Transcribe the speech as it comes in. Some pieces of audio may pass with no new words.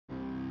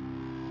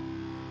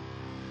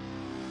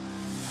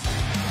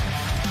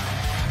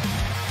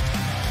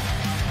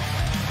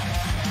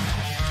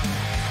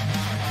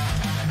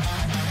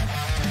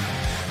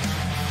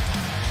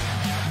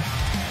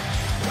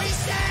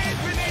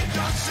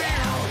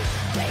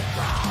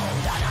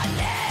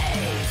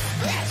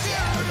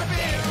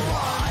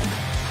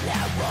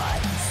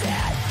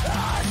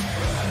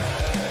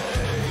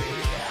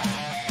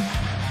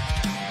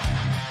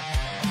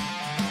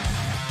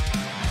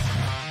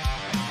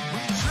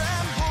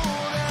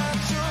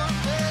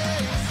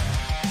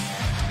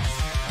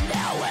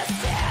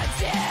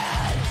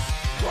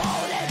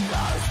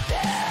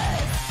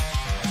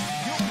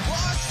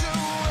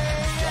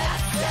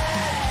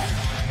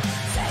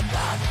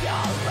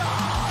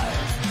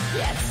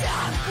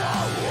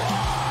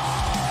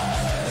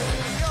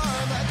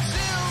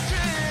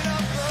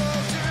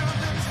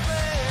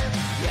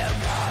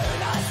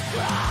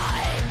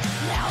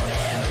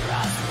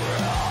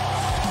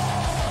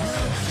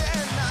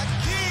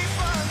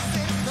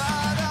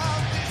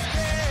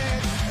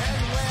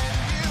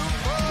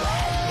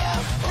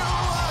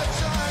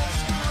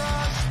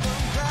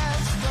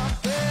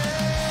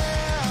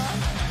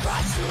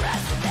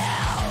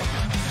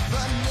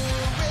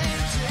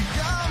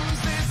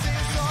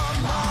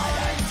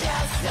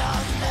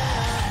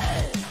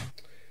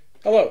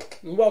Hello,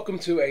 and welcome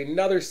to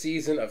another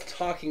season of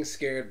Talking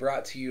Scared,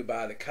 brought to you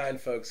by the kind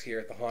folks here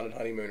at the Haunted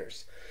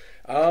Honeymooners.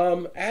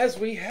 As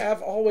we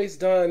have always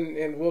done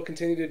and will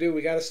continue to do,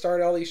 we got to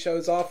start all these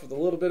shows off with a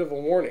little bit of a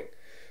warning.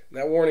 And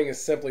that warning is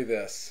simply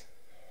this.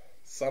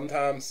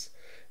 Sometimes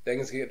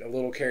things get a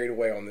little carried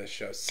away on this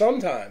show.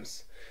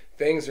 Sometimes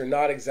things are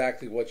not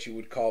exactly what you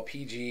would call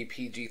PG,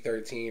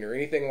 PG-13, or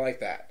anything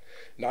like that.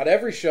 Not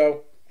every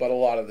show, but a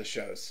lot of the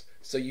shows.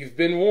 So you've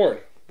been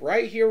warned,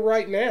 right here,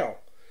 right now,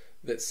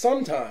 that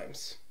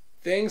sometimes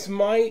things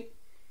might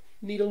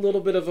need a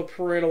little bit of a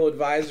parental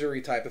advisory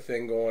type of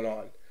thing going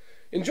on.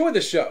 Enjoy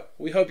the show.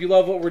 We hope you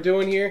love what we're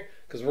doing here,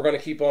 because we're going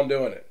to keep on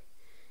doing it.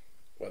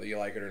 Whether you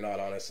like it or not,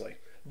 honestly.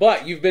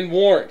 But you've been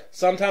warned.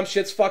 Sometimes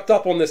shit's fucked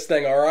up on this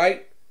thing,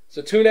 alright?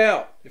 So tune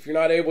out if you're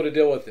not able to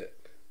deal with it.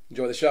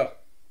 Enjoy the show.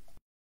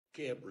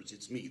 Campers,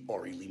 it's me,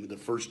 Ari Lehman, the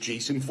first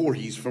Jason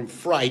Voorhees from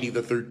Friday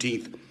the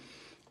 13th.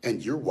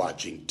 And you're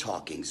watching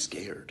Talking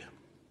Scared.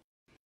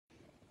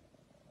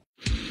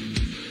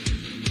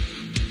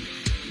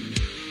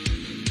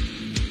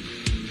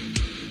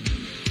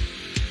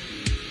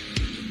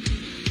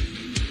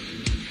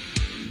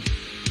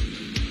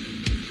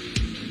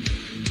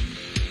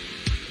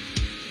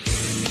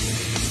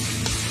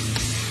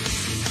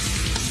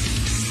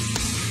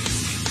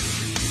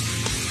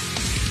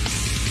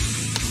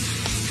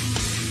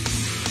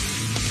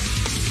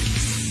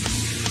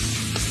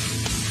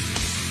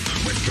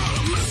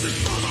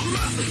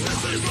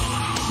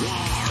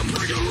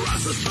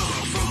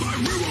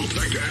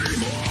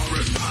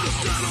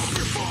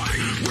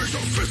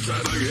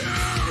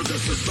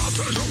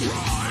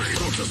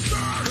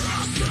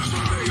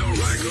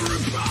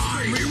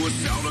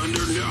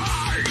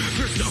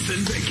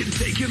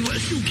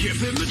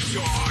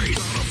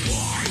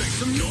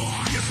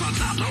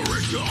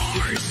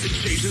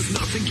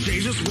 Nothing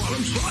changes what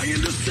I'm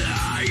trying to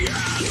say.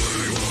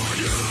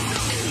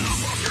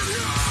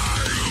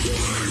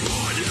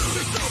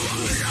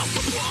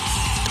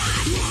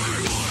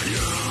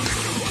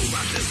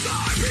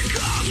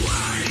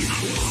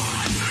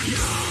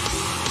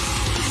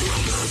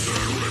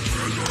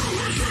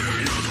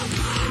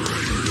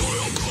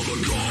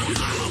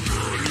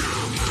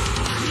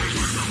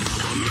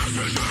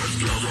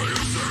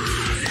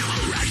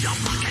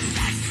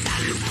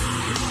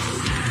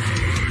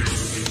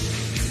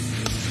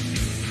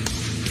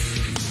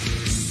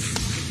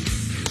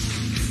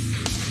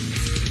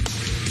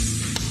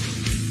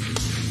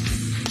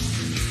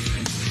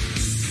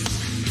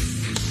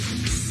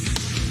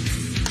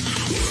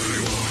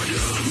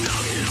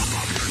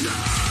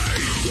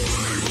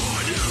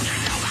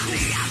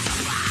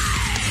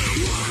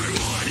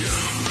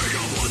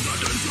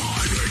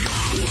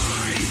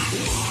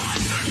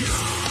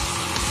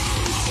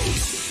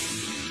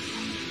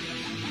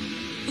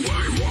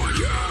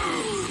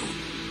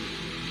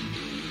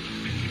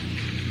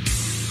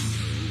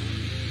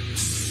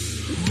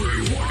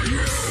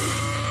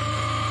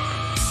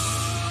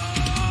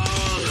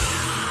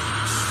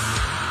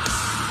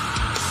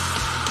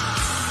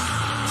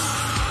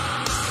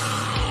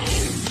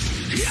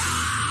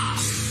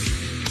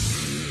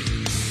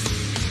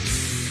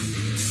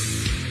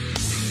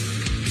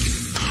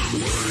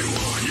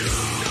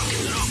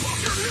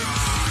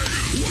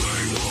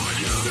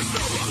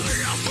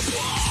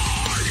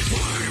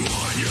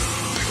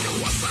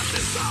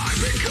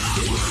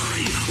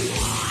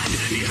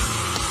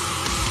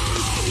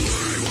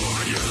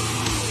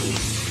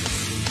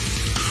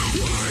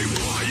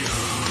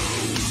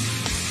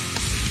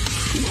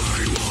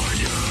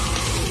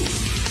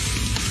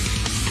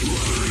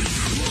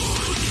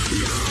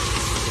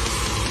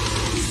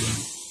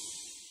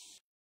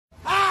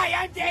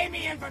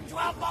 From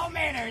 12 Ball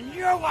Manor, and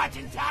you're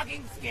watching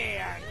Talking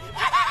Scared.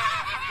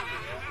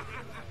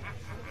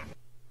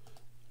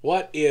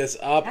 What is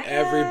up,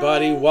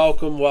 everybody?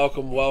 Welcome,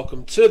 welcome,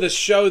 welcome to the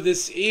show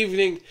this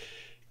evening.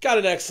 Got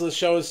an excellent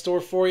show in store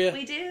for you.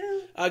 We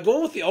do.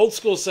 Going with the old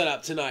school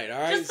setup tonight, all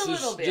right? Just a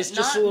little bit. Just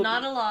not, a little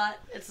not a lot.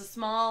 It's a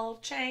small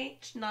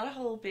change, not a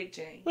whole big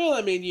change. Well,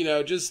 I mean,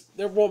 just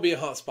there won't be a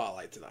hot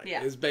spotlight tonight.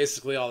 Yeah. Is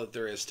basically all that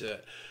there is to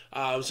it.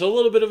 So a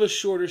little bit of a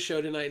shorter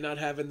show tonight, not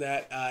having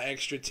that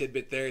extra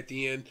tidbit there at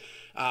the end.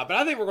 But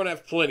I think we're going to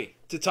have plenty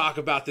to talk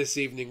about this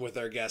evening with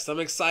our guest. I'm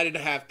excited to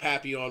have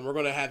Pappy on. We're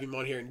going to have him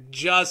on here in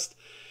just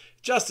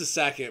a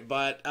second.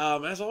 But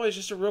as always,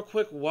 just a real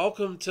quick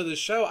welcome to the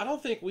show. I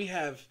don't think we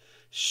have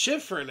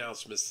shit for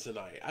announcements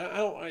tonight. I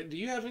don't. Do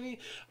you have any?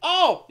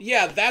 Oh,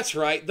 yeah, that's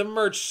right. The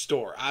merch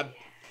store. I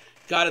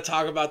got to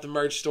talk about the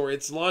merch store.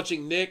 It's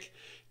launching. Nick,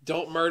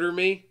 don't murder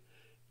me.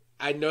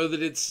 I know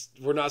that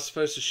we're not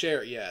supposed to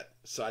share it yet,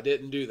 so I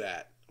didn't do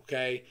that.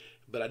 Okay,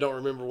 but I don't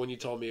remember when you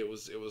told me it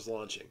was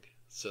launching,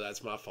 so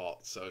that's my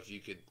fault. So if you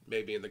could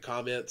maybe in the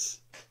comments,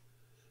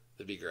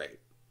 that'd be great.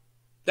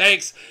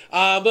 Thanks.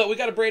 But we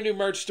got a brand new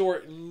merch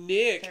store.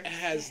 Nick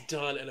has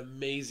done an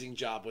amazing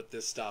job with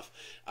this stuff.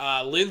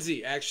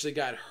 Lindsay actually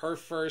got her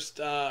first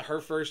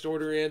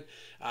order in.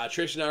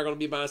 Trish and I are going to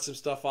be buying some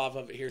stuff off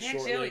of it here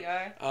shortly. Sure we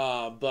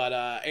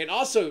are. And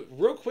also,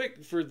 real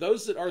quick, for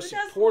those that are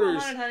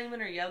supporters, Haunted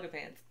Honeymoon or yoga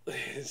pants?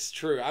 It's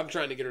true. I'm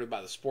trying to get her to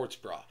buy the sports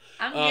bra.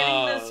 I'm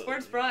getting the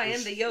sports bra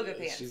and the yoga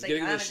pants. She's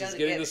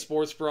getting the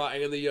sports bra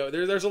and the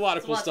yoga. There's a lot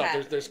of cool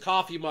stuff. There's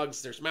coffee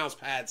mugs. There's mouse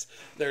pads.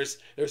 There's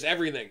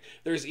everything.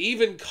 There's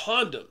even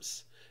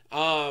condoms.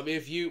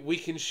 We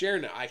can share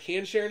now. I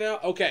can share now.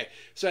 Okay.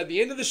 So at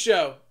the end of the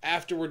show,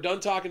 after we're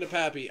done talking to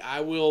Pappy, I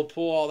will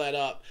pull all that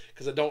up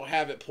because I don't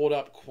have it pulled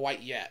up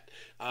quite yet.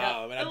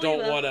 And I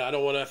don't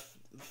want to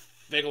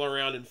figgle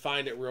around and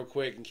find it real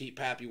quick and keep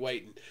Pappy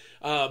waiting.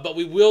 But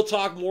we will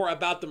talk more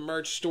about the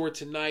merch store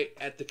tonight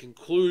at the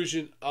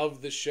conclusion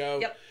of the show.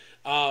 Yep.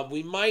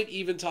 We might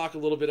even talk a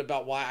little bit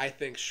about why I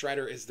think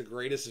Shredder is the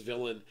greatest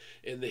villain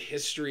in the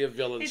history of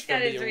villains from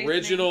the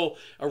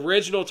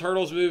original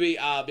Turtles movie.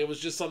 It was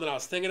just something I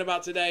was thinking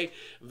about today.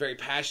 I'm very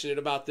passionate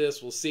about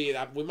this. We'll see.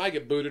 We might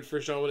get booted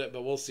for showing it,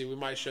 but we'll see. We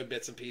might show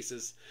bits and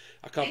pieces.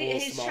 A couple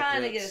of small He's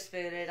trying clips. to get us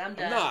booted. I'm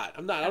done.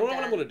 I'm not. I don't know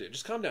what I'm going to do.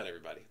 Just calm down,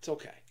 everybody. It's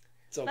okay.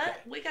 It's okay.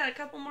 But we got a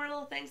couple more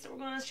little things that we're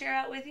going to share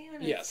out with you,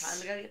 and it's time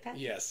to go get Pappy.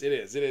 Yes, it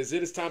is. It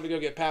is time to go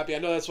get Pappy. I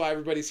know that's why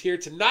everybody's here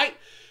tonight.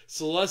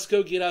 So let's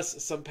go get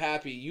us some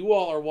Pappy. You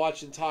all are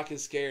watching Talking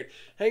Scared.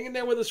 Hang in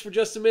there with us for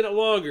just a minute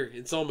longer.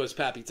 It's almost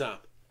Pappy time.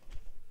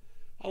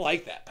 I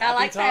like that.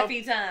 Pappy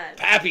time.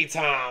 Pappy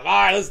time.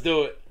 All right, let's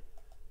do it.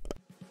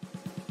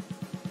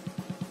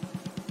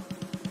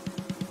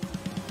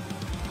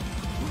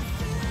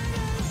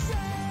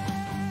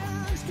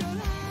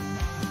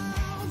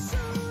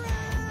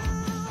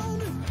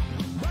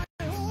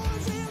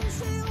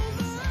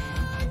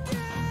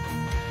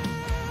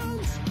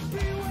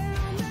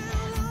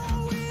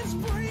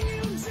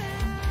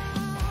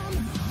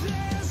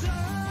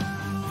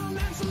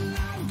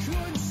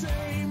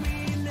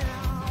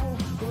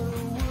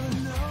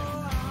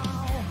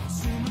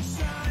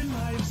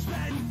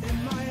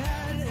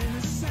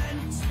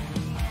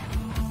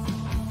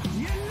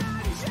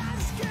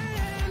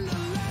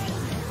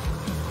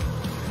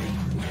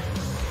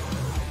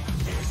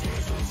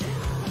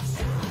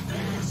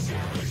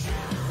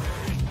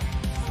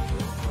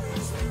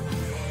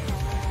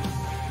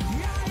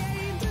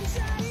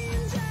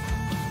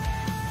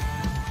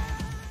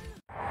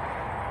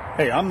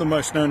 Hey, I'm the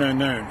most known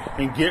unknown,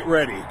 and get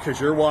ready, because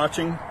you're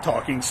watching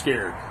Talking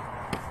Scared.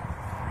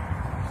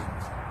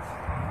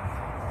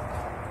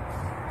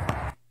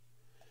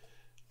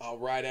 All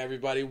right,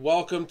 everybody,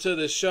 welcome to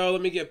the show.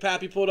 Let me get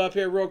Pappy pulled up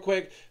here real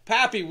quick.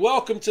 Pappy,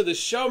 welcome to the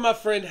show, my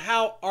friend.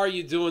 How are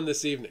you doing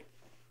this evening?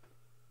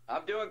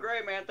 I'm doing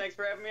great, man. Thanks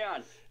for having me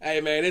on. Hey,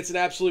 man, it's an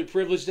absolute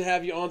privilege to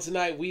have you on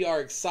tonight. We are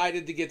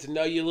excited to get to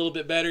know you a little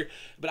bit better.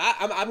 But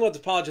I'm going to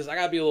apologize. I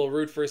got to be a little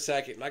rude for a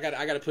second. I got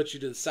to put you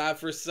to the side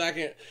for a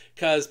second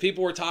because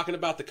people were talking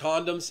about the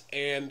condoms,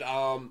 and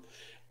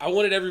I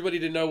wanted everybody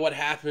to know what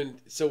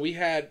happened. So we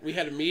had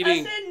a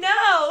meeting. I said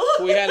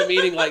no. We had a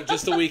meeting like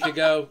just a week and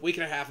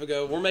a half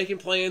ago. We're making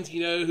plans.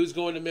 Who's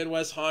going to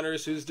Midwest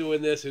Hunters, who's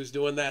doing this, who's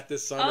doing that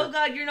this summer. Oh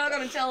God, you're not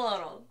going to tell on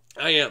them.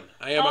 I am.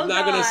 Oh, I'm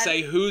not going to God.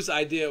 say whose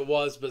idea it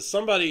was, but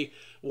somebody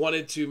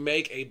wanted to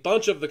make a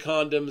bunch of the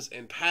condoms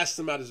and pass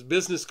them out as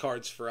business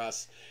cards for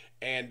us,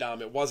 and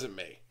it wasn't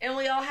me. And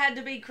we all had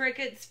to be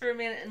crickets for a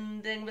minute,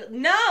 and then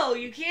no,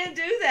 you can't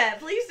do that.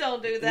 Please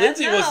don't do that.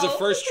 Lindsay no. was the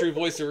first true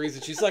voice of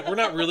reason. She's like, "We're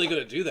not really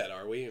going to do that,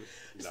 are we?" No,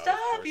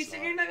 Stop! You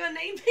said you're not going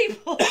to name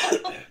people.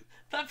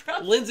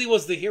 Lindsay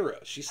was the hero.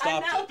 She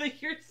stopped I know, it.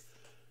 but you're.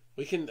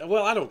 We can.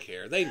 Well, I don't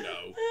care. They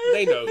know.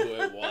 They know who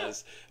it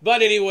was.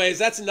 But anyways,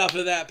 that's enough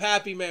of that.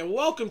 Pappy, man,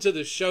 welcome to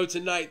the show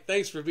tonight.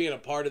 Thanks for being a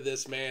part of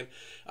this, man.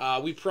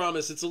 We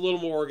promise it's a little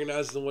more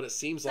organized than what it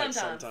seems like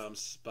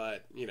sometimes.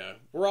 But,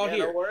 we're all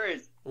here. No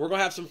worries. We're going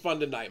to have some fun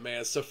tonight,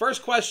 man. So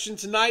first question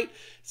tonight,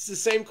 it's the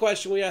same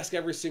question we ask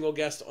every single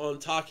guest on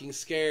Talking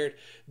Scared.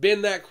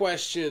 Been that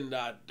question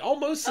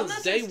almost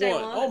since day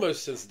one.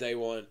 Almost since day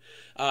one.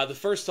 The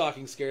first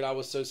Talking Scared, I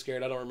was so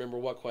scared I don't remember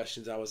what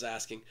questions I was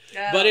asking.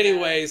 But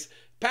anyways,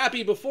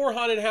 Pappy, before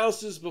haunted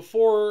houses,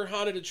 before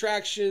haunted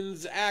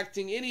attractions,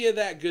 acting, any of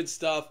that good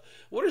stuff,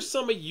 what are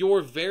some of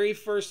your very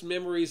first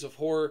memories of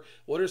horror?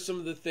 What are some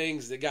of the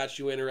things that got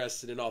you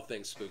interested in all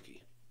things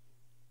spooky?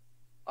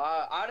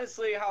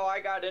 Honestly, how I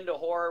got into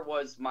horror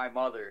was my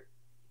mother.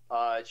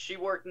 She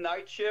worked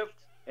night shift,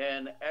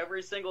 and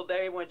every single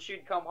day when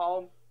she'd come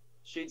home,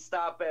 she'd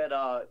stop at,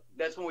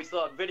 that's when we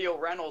still had video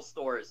rental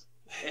stores.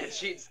 And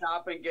she'd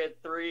stop and get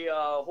 3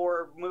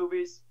 horror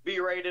movies,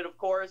 B-rated, of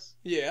course.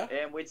 Yeah.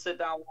 And we'd sit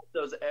down and watch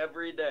those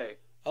every day.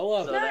 I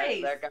love it.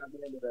 Nice. That got me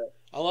into that.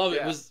 I love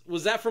Yeah. it.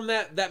 Was that from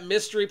that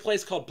mystery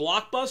place called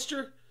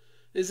Blockbuster?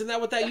 Isn't that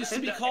what that used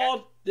to be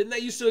called? Didn't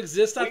that used to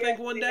exist, I think,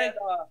 one day?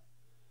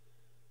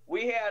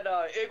 We had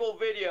Eagle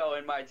Video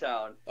in my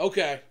town.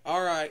 Okay.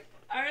 All right.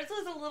 Ours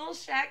was a little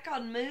shack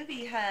called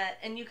Movie Hut,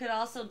 and you could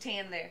also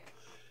tan there.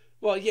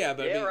 Well, yeah,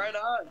 but I Yeah, mean, right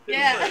on.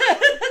 Yeah.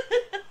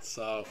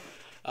 so,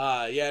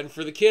 yeah, and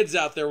for the kids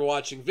out there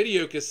watching,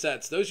 video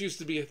cassettes, those used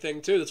to be a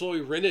thing too. That's what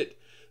we rented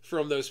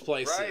from those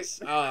places.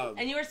 Right.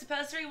 And you were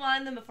supposed to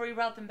rewind them before you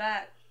brought them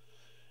back.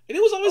 And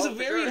it was always Oh, a for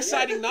very sure.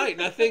 exciting night.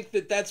 And I think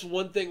that's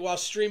one thing. While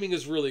streaming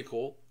is really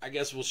cool, I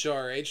guess we'll show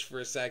our age for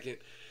a second.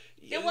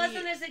 It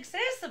wasn't as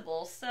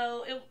accessible,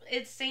 so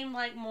it seemed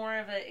like more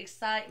of an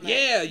excitement.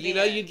 Yeah, you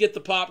know, then. you'd get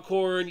the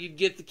popcorn, you'd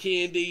get the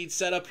candy, you'd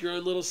set up your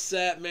own little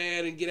set,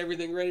 man, and get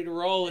everything ready to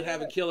roll and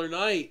have a killer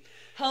night.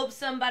 Hope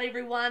somebody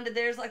rewinded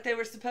theirs like they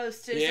were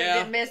supposed to, so Yeah. it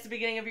didn't miss the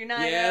beginning of your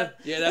night Yeah, up.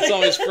 yeah, that's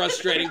always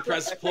frustrating.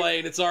 Press play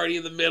and it's already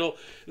in the middle.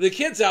 The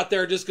kids out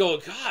there are just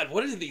going, God,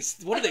 what are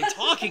they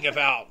talking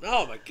about?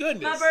 Oh my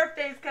goodness. My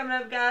birthday's coming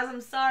up, guys. I'm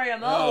sorry,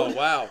 I'm Oh old.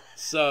 wow.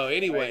 So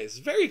anyways,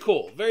 very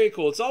cool. Very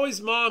cool. It's always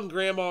mom,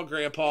 grandma,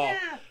 grandpa,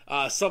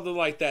 something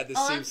like that that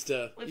Aunts. seems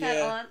to We've had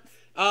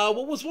aunts.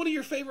 What was one of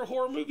your favorite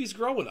horror movies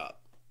growing up?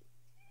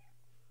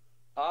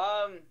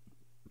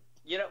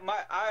 You know,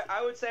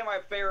 I would say my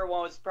favorite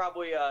one was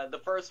probably the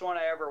first one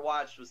I ever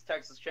watched was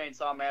Texas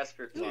Chainsaw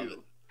Massacre 2. Love it.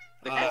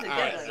 That's a good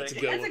alright, one. that's a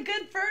good That's one. a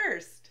good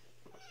first.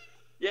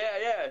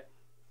 Yeah.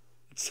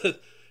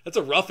 That's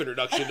a rough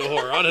introduction to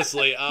horror,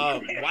 honestly.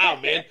 Wow,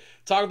 man,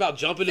 talk about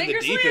jumping in the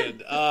Sink or deep swim.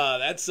 end.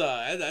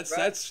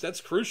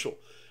 That's crucial.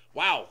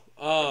 Wow.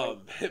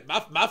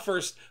 My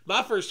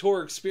first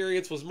horror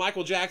experience was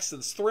Michael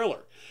Jackson's Thriller.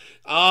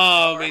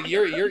 And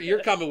you're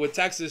coming with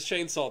Texas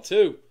Chainsaw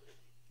 2.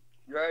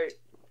 Right.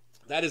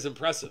 That is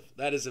impressive.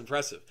 Did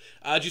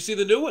you see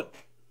the new one?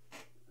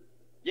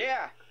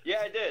 Yeah,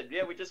 I did.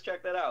 Yeah, we just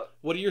checked that out.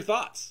 What are your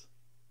thoughts?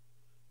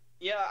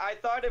 Yeah, I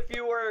thought if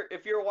you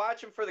were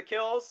watching for the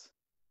kills,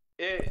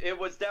 it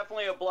was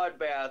definitely a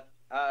bloodbath.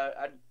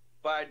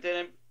 But I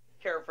didn't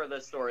care for the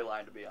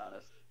storyline, to be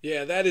honest.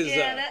 Yeah, that is.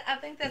 I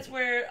think that's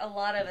where a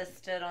lot of us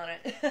stood on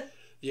it.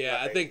 Yeah,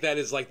 I think that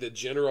is like the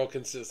general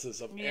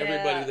consensus of Yeah.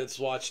 everybody that's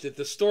watched it.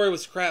 The story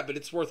was crap, but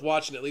it's worth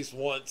watching at least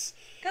once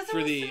 'Cause there for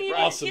was the so many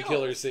awesome kills.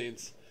 killer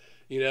scenes.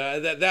 You know,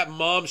 that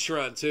mom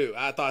shrine too.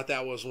 I thought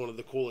that was one of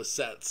the coolest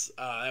sets.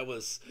 That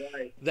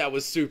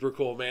was super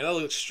cool, man. That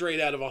looked straight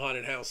out of a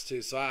haunted house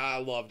too. So I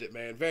loved it,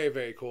 man. Very,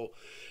 very cool.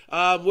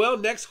 Well,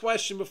 next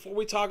question before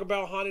we talk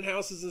about haunted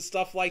houses and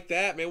stuff like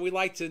that, man. We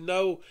like to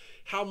know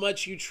how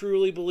much you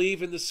truly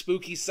believe in the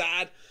spooky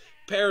side,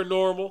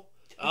 paranormal.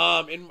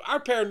 And our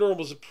paranormal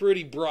is a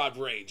pretty broad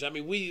range. I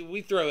mean,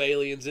 we throw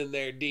aliens in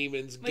there,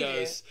 demons, We do.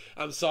 ghosts.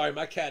 I'm sorry,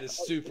 my cat is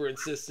super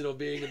insistent on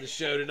being in the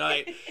show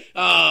tonight.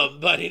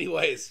 But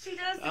anyways, She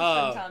does this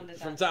from time to time.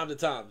 from time to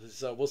time.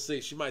 So we'll see.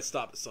 She might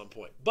stop at some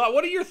point. But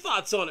what are your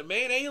thoughts on it,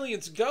 man?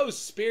 Aliens,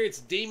 ghosts, spirits,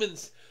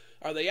 demons,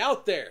 are they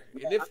out there?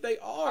 And if they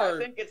are,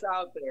 I think it's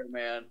out there,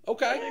 man.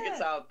 Okay. I think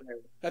it's out there.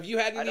 have you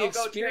had I any don't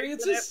go chasing it,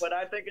 experiences? but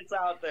I think it's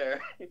out there.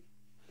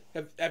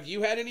 Have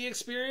you had any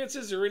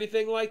experiences or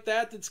anything like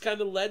that that's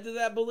kind of led to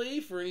that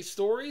belief, or any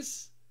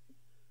stories?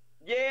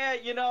 Yeah,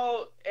 you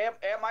know,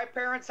 at my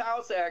parents'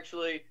 house,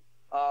 actually,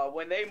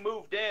 when they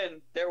moved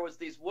in, there was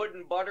these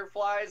wooden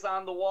butterflies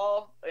on the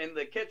wall in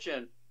the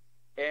kitchen,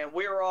 and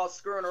we were all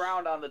screwing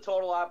around on the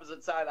total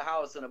opposite side of the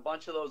house, and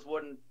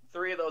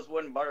three of those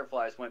wooden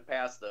butterflies went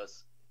past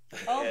us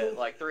at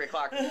like 3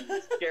 o'clock.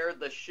 Scared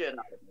the shit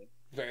out of me.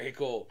 Very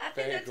cool. I think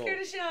Very that cool.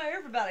 scared the shit out of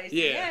everybody.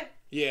 So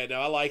Yeah, no,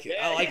 I like it.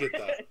 I Yeah. like it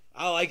though.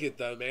 I like it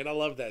though, man. I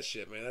love that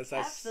shit, man. That's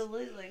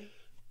absolutely.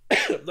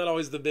 I'm not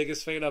always the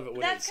biggest fan of it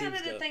when That's it kind seems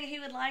of the to. thing he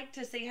would like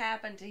to see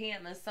happen to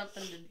him is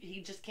something that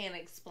he just can't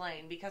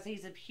explain because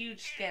he's a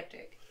huge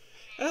skeptic.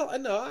 Well,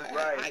 no,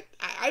 Right.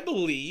 I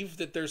believe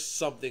that there's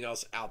something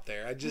else out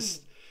there.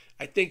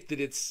 I think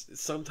that it's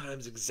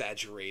sometimes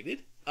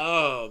exaggerated.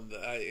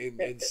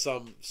 In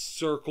some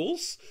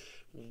circles.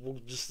 We'll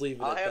just leave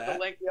it I'll at have that. to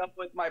link you up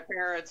with my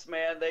parents,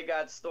 man. They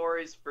got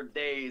stories for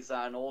days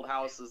on old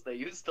houses they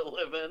used to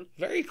live in.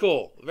 Very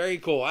cool. Very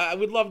cool. I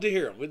would love to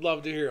hear them. We'd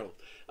love to hear them.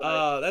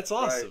 That's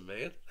awesome,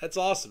 man. That's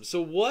awesome.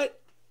 So what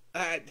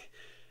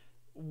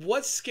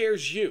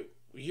scares you?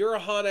 You're a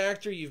haunt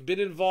actor. You've been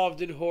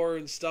involved in horror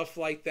and stuff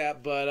like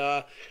that,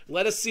 but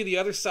let us see the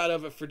other side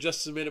of it for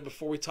just a minute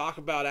before we talk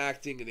about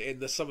acting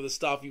and some of the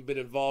stuff you've been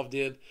involved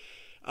in.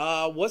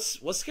 What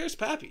scares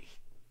Pappy?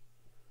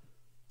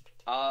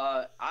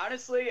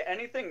 Honestly,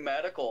 anything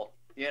medical.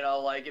 You know,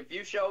 like if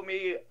you show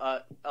me,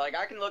 like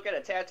I can look at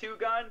a tattoo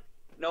gun,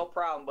 no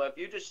problem. But if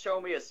you just show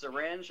me a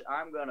syringe,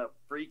 I'm gonna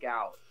freak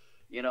out.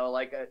 You know,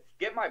 like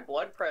get my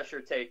blood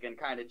pressure taken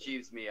kind of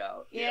cheeves me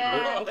out. Yeah.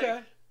 You know?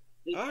 Okay.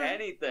 Just All right.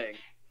 anything.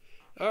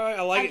 All right,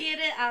 I like I it. get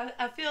it.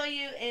 I feel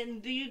you.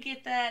 And do you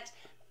get that?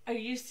 Are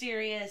you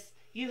serious?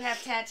 You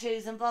have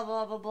tattoos and blah,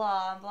 blah, blah,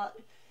 blah, and blah.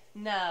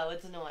 No,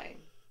 it's annoying.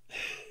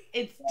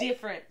 It's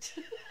different.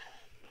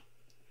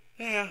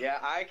 Yeah. Yeah,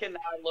 I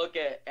cannot look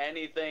at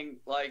anything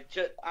like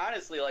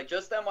honestly, like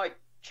just them like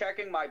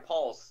checking my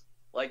pulse,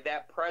 like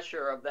that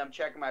pressure of them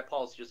checking my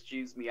pulse just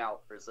chews me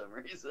out for some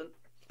reason.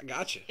 I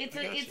got you. It's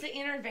an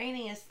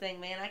intravenous thing,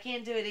 man. I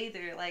can't do it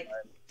either. Like,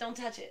 don't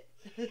touch it.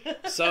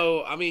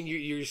 So, I mean,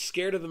 you're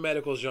scared of the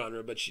medical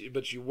genre,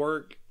 but you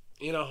work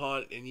in a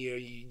haunt, and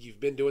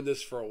you've been doing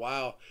this for a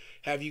while.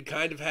 Have you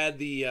kind of had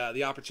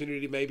the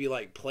opportunity to maybe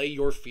like play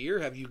your fear?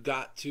 Have you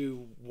got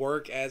to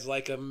work as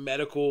like a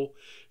medical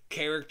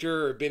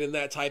character or been in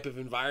that type of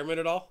environment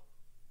at all?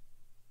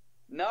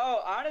 No,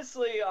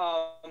 honestly,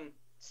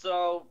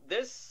 so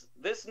this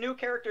new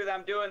character that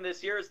I'm doing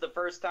this year is the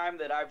first time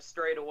that I've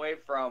strayed away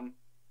from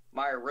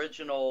my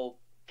original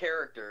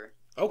character,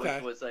 Okay.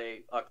 which was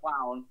a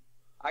clown.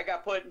 I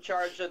got put in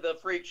charge of the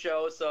freak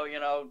show, so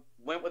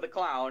went with a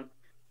clown.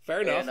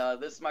 Fair enough.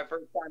 And this is my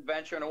first time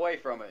venturing away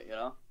from it.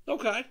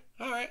 Okay.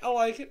 All right. I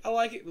like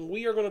it. And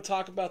we are going to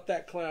talk about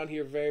that clown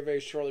here very, very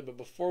shortly. But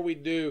before we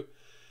do,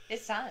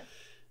 It's time.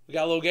 we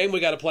got a little game we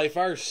got to play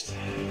first.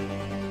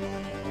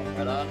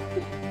 Right on.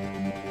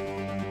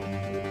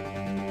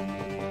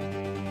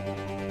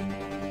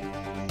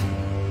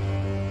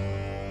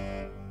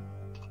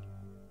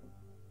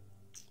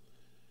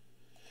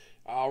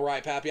 All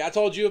right, Pappy. I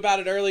told you about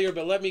it earlier,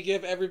 but let me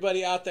give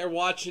everybody out there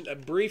watching a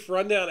brief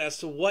rundown as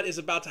to what is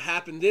about to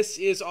happen. This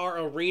is our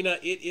arena.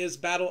 It is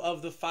Battle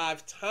of the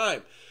Five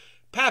time.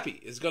 Pappy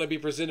is going to be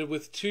presented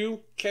with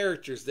two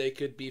characters. They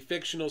could be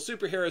fictional,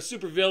 superhero,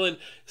 supervillain,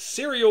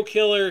 serial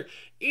killer,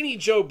 any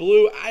Joe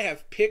Blue. I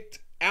have picked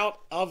out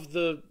of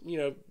the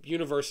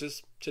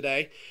universes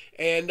today,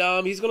 and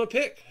he's going to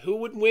pick who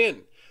would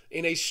win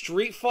in a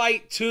street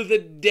fight to the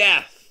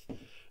death.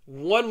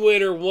 One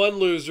winner, one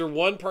loser,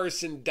 one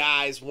person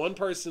dies, one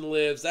person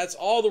lives. That's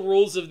all the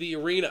rules of the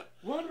arena.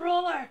 One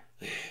roller.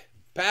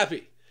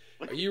 Pappy,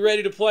 are you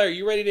ready to play? Are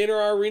you ready to enter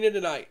our arena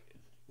tonight?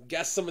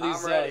 Guess some of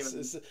these. I'm ready.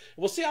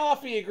 We'll see how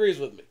often he agrees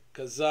with me,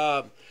 because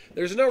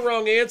there's no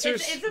wrong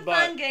answers. It's a but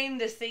fun game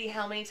to see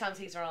how many times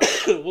he's wrong.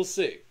 We'll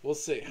see. We'll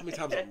see how many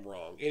times I'm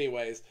wrong.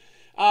 Anyways,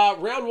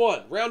 round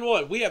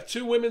one. We have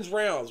two women's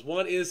rounds.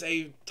 One is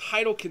a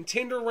title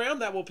contender round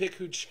that will pick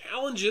who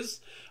challenges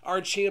our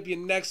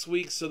champion next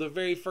week. So the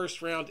very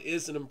first round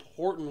is an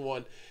important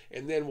one,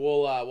 and then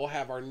we'll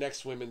have our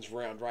next women's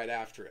round right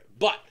after it.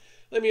 But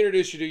let me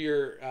introduce you to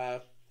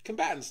your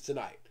combatants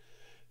tonight.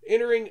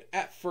 Entering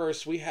at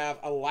first, we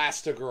have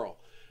Elastigirl.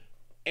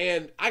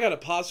 And I got to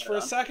pause for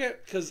a second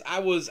because I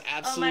was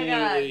absolutely Oh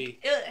my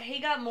God. He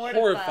got mortified.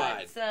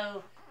 horrified.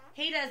 So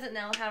he doesn't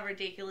know how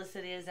ridiculous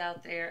it is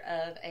out there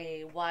of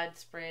a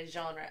widespread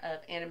genre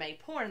of anime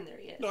porn there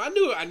is. No, I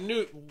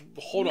knew.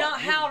 Hold on.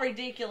 Not how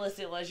ridiculous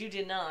it was. You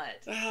did not.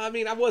 I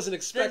mean, I wasn't The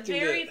expecting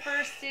very it.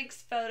 first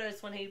 6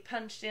 photos when he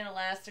punched in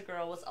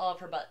Elastigirl was all of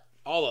her butt.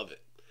 All of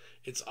it.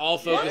 It's all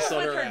One focused was on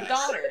with her her ass.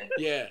 daughter.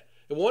 Yeah.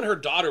 And one, her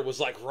daughter was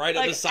like right at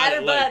Like, the side at of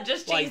her the leg. butt,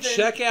 just like, teasing.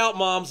 check out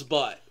mom's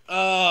butt.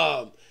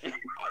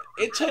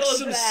 It took It was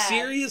some bad.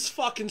 serious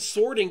fucking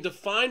sorting to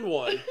find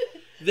one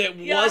that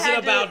Yeah, I wasn't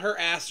had to- about her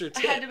ass or I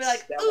tits. had to be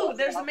like, That ooh, was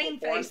there's a not mean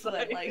the porn face with it.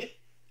 site. Like,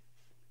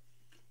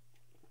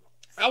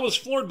 I was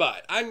floored by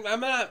it.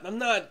 I'm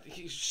not.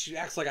 She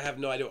acts like I have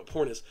no idea what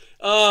porn is.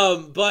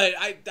 But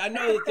I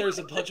know that there's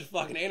a bunch of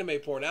fucking anime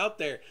porn out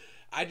there.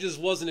 I just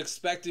wasn't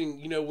expecting,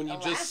 when you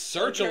just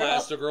search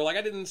Elastigirl. Elastigirl, like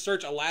I didn't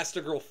search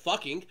Elastigirl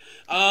fucking.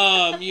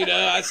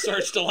 I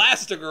searched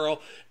Elastigirl,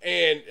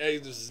 and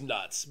it was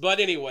nuts.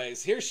 But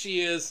anyways, here she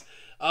is,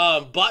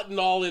 button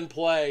all in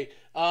play.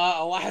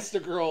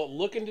 Elastigirl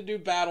looking to do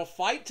battle,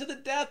 fight to the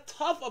death,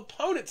 tough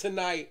opponent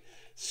tonight.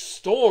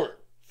 Storm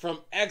from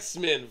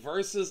X-Men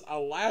versus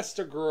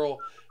Elastigirl,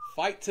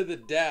 fight to the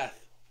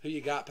death. Who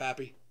you got,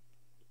 Pappy?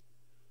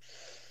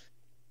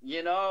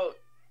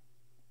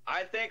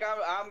 I think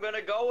I'm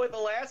gonna go with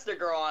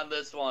Elastigirl on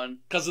this one.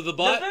 Because of the the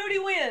butt? booty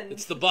wins.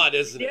 It's the butt,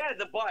 isn't it? Yeah,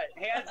 the butt,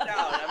 hands down.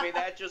 I mean,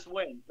 that just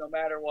wins no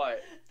matter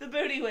what. The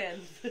booty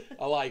wins.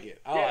 I like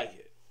it. I like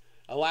it.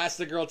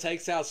 Elastigirl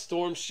takes out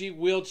Storm. She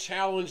will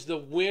challenge the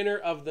winner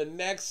of the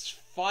next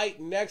fight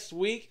next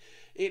week.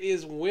 It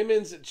is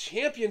women's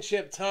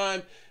championship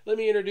time. Let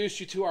me introduce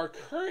you to our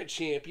current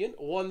champion.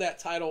 Won that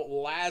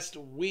title last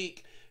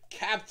week.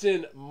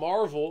 Captain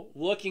Marvel,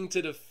 looking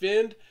to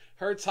defend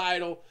her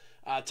title.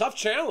 Tough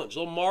challenge.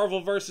 Little Marvel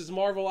versus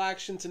Marvel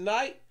action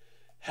tonight.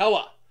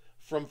 Hela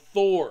from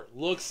Thor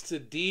looks to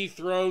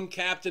dethrone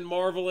Captain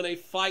Marvel in a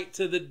fight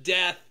to the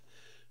death.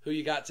 Who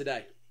you got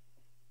today?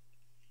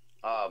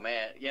 Oh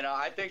man,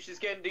 I think she's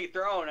getting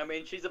dethroned. I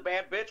mean, she's a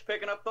bad bitch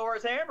picking up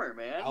Thor's hammer,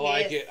 man. I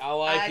like Yes, it. I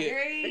like I it.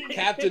 agree.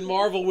 Captain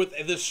Marvel with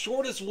the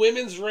shortest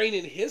women's reign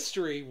in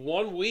history,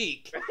 1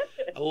 week.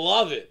 I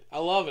love it. I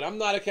love it. I'm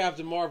not a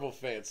Captain Marvel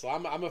fan, so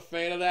I'm a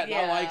fan of that. And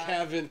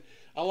Yeah.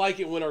 I like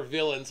it when our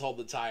villains hold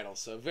the title.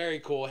 So very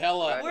cool.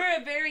 Hella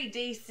We're a very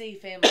DC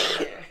family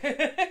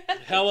here.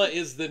 Hella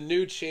is the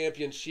new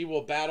champion. She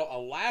will battle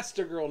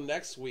Elastigirl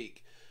next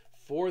week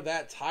for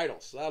that title.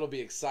 So that'll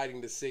be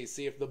exciting to see.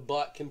 See if the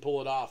butt can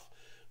pull it off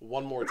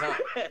one more time.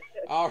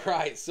 All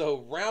right,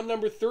 so round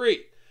number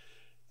 3.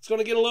 It's going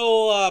to get a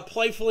little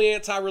playfully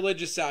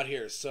anti-religious out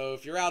here. So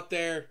if you're out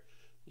there,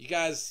 you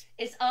guys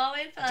It's all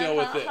in fun. deal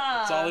with ha, it.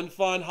 ha. It's all in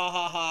fun. Ha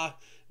ha ha.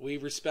 We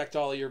respect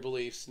all of your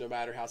beliefs, no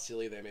matter how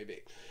silly they may be.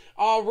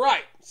 All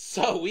right,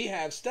 so we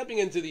have stepping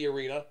into the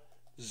arena,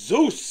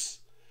 Zeus.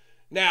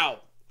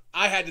 Now,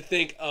 I had to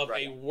think of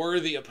a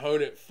worthy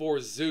opponent for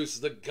Zeus,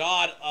 the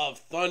god of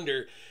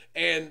thunder.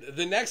 And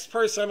the next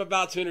person I'm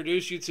about to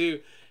introduce you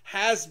to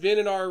has been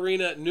in our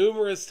arena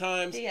numerous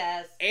times.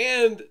 Yes.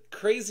 And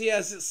crazy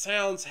as it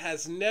sounds,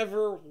 has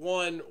never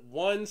won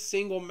one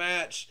single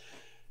match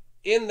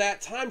in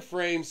that time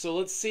frame. So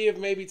let's see if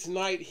maybe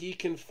tonight he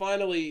can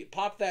finally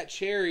pop that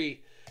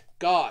cherry.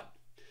 God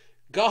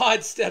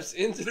steps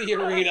into the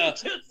arena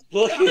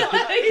looking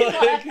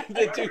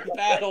to do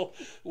battle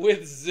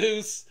with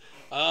Zeus.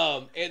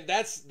 And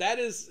that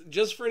is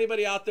just for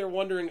anybody out there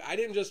wondering, I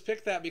didn't just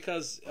pick that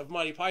because of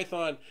Monty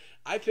Python.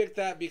 I picked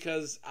that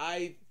because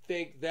I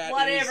think that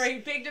Whatever, is... he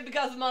picked it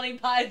because of Monty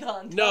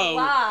Python. Don't No,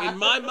 lie. in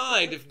my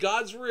mind, if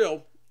God's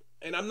real,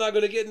 and I'm not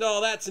going to get into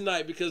all that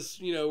tonight because,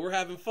 we're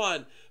having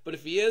fun. But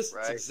if he is,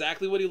 it's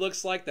exactly what he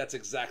looks like. That's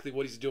exactly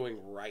what he's doing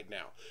right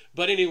now.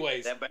 But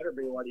anyways. That better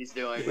be what he's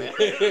doing, man.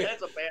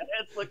 That's a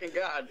badass looking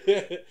god.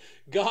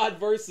 God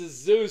versus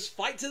Zeus.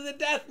 Fight to the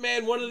death,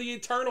 man. One of the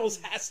Eternals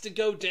has to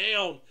go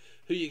down.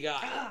 Who you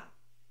got?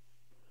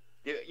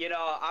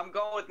 I'm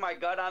going with my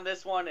gut on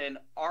this one, and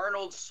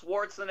Arnold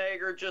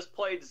Schwarzenegger just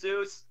played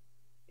Zeus.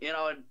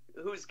 And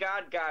who's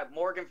God got?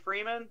 Morgan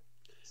Freeman?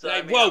 So, Hey,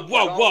 I mean,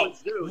 whoa.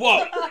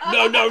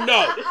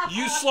 No.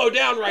 You slow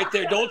down right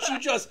there. Don't you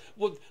just,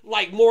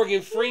 like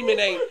Morgan Freeman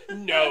ain't,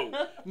 no.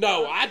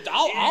 I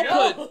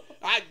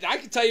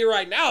can tell you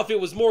right now, if it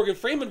was Morgan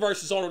Freeman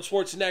versus Arnold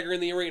Schwarzenegger in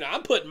the arena,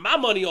 I'm putting my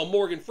money on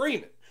Morgan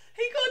Freeman.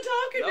 He gonna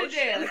talking to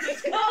death.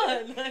 It's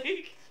gone.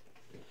 Like...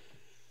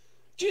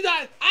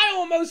 I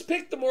almost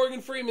picked the Morgan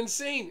Freeman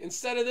scene.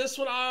 Instead of this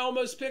one, I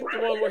almost picked the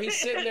one where he's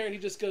sitting there and he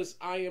just goes,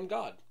 I am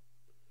God.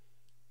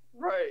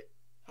 Right.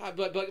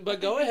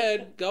 But go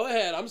ahead. Go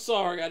ahead. I'm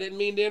sorry. I didn't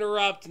mean to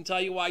interrupt and tell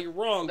you why you're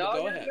wrong, but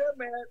go ahead. Good,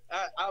 man.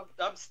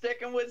 I'm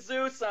sticking with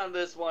Zeus on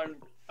this one.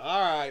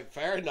 All right.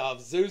 Fair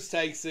enough. Zeus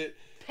takes it.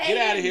 Get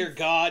out of here,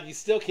 God. You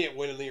still can't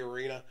win in the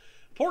arena.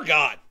 Poor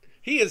God.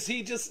 He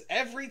just,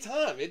 every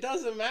time. It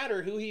doesn't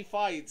matter who he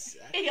fights.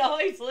 He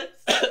always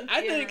listens.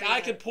 I think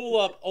I could pull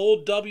up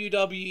old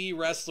WWE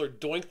wrestler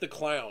Doink the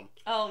Clown.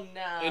 Oh,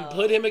 no. And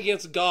put him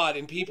against God,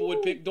 and people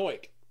would pick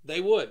Doink. They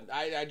would.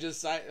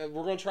 We're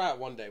going to try it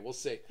one day. We'll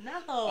see.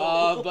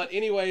 No. But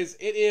anyways,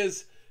 it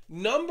is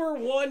number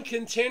 1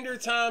 contender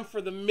time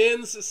for the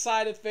men's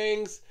side of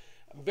things.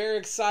 I'm very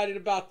excited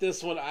about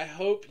this one. I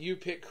hope you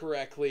pick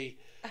correctly.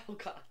 Oh,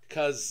 God.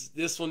 Because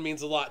this one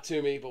means a lot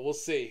to me, but we'll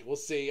see. We'll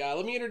see.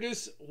 Let me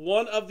introduce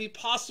one of the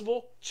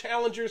possible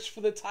challengers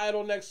for the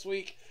title next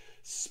week.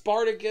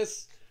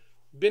 Spartacus.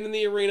 Been in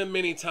the arena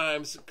many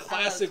times.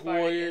 Classic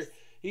warrior.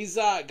 He's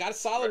got a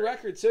solid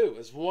record, too.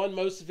 Has won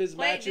most of his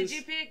matches.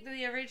 Wait, did you pick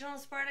the original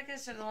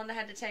Spartacus or the one that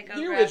had to take over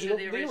the original,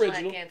 after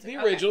the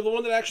original, the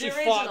one that actually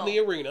fought in the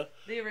arena.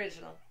 The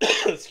original.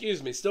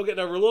 Excuse me. Still getting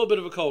over a little bit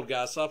of a cold,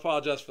 guys, so I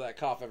apologize for that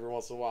cough every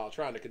once in a while.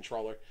 Trying to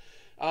control her.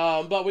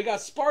 But we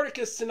got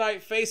Spartacus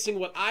tonight facing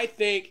what I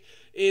think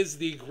is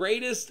the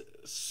greatest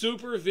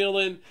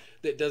supervillain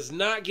that does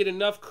not get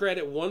enough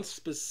credit. One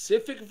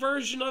specific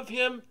version of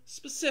him,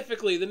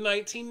 specifically the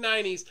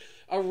 1990s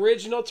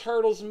original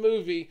Turtles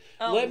movie.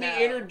 Let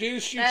me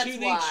introduce you to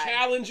the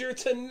challenger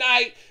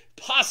tonight.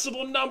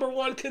 Possible number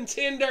 1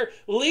 contender,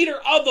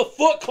 leader of the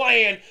Foot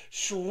Clan,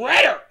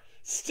 Shredder,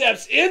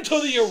 steps into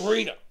the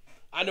arena.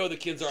 I know the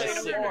kids are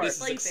asleep.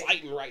 This is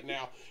exciting right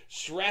now.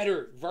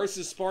 Shredder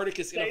versus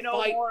Spartacus in a fight. Say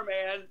no more,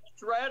 man.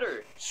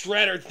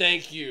 Shredder,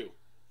 thank you.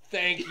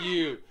 That's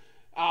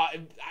not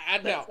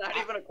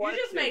even a question.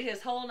 You just made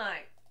his whole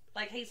night.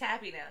 Like, he's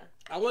happy now.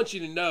 I want you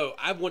to know,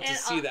 I want to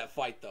see that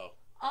fight, though.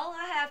 All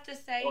I have to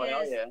say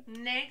is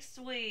next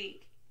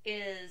week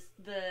is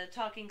the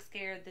Talking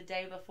Scared the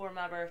day before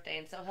my birthday,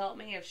 and so help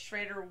me if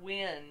Shredder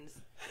wins.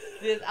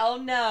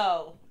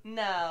 No.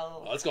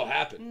 Oh, it's going to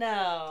happen.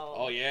 No.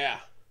 Oh, yeah.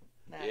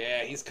 No.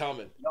 Yeah, he's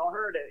coming. Y'all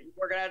heard it.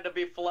 We're going to have to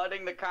be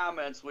flooding the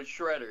comments with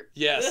Shredder.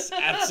 Yes,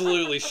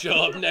 absolutely. Show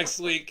up next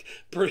week.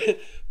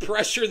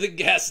 Pressure the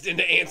guest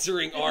into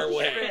answering our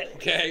way.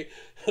 Okay?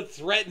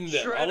 Threaten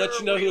them. Shredder, I'll let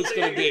you know who it's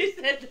going to be. He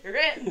said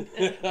threaten.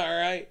 All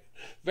right.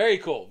 Very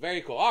cool.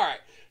 Very cool. All right.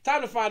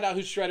 Time to find out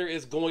who Shredder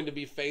is going to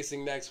be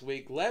facing next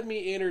week. Let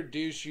me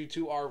introduce you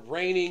to our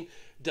reigning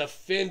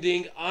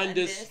defending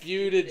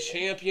undisputed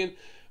champion,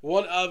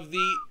 one of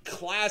the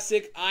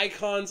classic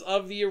icons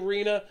of the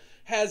arena,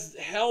 has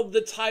held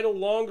the title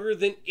longer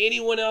than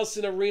anyone else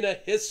in arena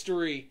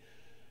history.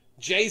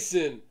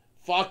 Jason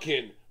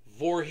fucking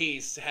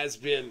Voorhees has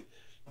been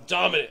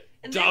dominant,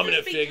 and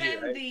dominant this figure.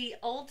 became the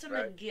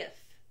ultimate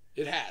gift.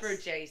 It has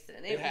for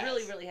Jason. It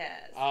really, really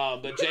has.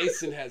 But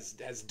Jason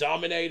has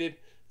dominated.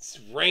 It's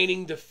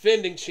reigning,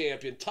 defending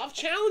champion. Tough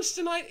challenge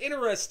tonight.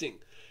 Interesting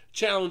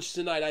challenge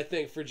tonight, I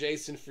think, for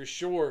Jason for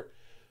sure.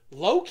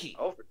 Loki.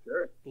 Oh, for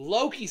sure.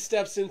 Loki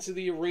steps into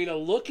the arena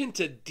looking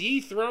to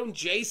dethrone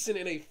Jason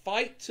in a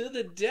fight to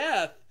the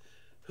death.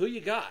 Who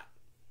you got?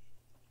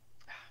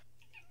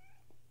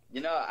 You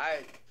know,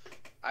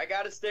 I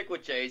got to stick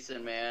with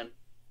Jason, man.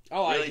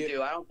 Oh, I really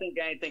do. I don't think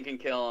anything can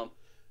kill him.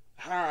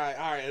 All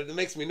right. It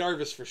makes me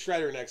nervous for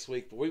Shredder next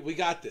week, but we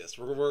got this.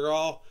 We're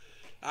all.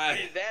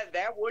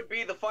 That would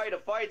be the fight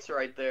of fights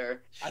right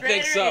there. Shredder I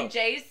think so. And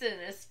Jason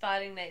is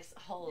fighting next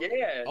whole.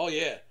 Yeah. Oh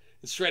yeah,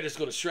 and Shredder's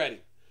gonna shred him.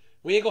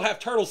 We ain't gonna have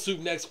turtle soup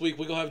next week.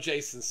 We're gonna have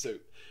Jason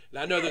soup. And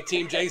I know that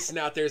Team Jason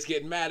out there is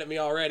getting mad at me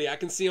already. I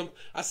can see them.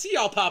 I see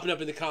y'all popping up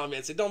in the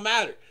comments. It don't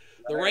matter.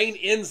 The reign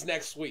ends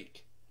next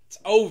week. It's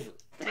over.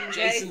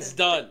 Jason's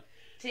done.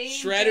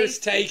 Shredder's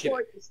taking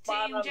it.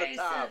 Team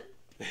Jason.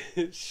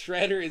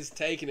 Shredder is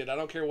taking it. I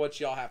don't care what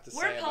y'all have to say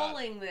about it.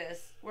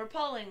 We're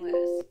polling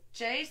this.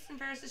 Jason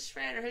versus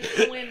Shredder. Who's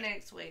going to win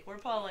next week? We're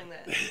polling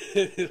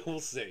this. We'll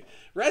see.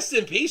 Rest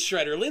in peace,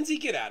 Shredder. Lindsay,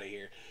 get out of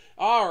here.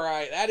 All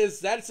right.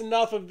 That's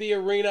enough of the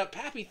arena.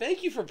 Pappy,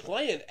 thank you for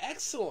playing.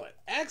 Excellent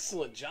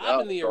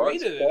job in the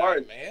arena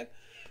tonight, man.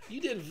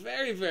 You did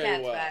very,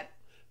 very well. Back.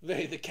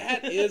 The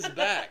cat is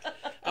back.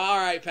 All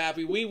right,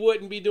 Pappy. We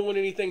wouldn't be doing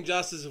anything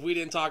justice if we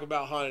didn't talk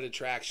about haunted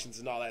attractions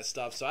and all that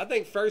stuff. So I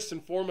think first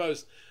and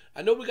foremost,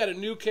 I know we got a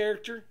new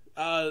character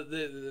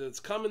that's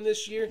coming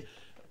this year,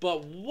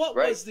 but what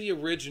was the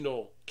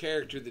original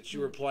character that you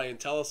were playing?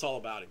 Tell us all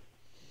about him.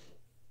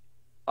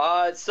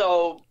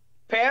 So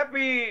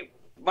Pappy,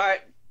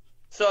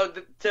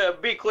 to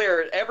be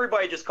clear,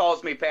 everybody just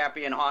calls me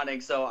Pappy in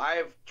haunting. So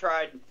I've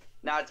tried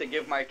not to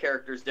give my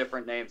characters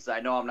different names. I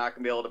know I'm not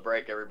going to be able to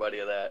break everybody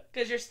of that.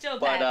 Because you're still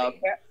Pappy.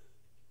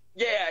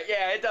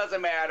 Yeah, it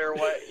doesn't matter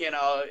what,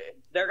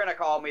 they're going to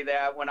call me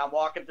that. When I'm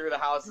walking through the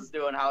houses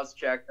doing house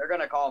check, they're going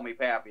to call me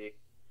Pappy.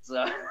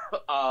 So,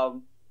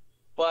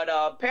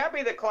 but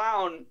Pappy the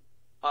Clown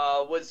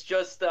was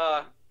just,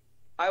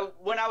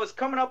 when I was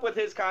coming up with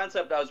his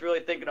concept, I was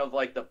really thinking of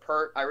like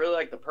I really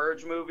like the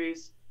Purge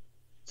movies.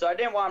 So I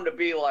didn't want him to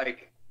be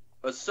like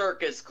a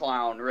circus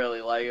clown,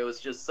 really. Like, it was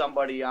just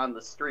somebody on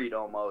the street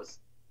almost.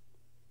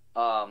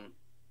 Yeah,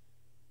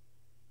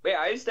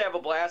 I used to have a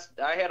blast.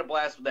 I had a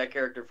blast with that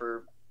character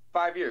for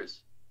 5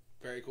 years.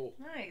 Very cool.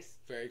 Nice.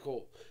 Very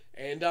cool.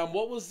 And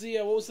what was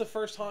the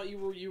first haunt you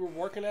were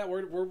working at?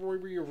 Where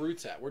were your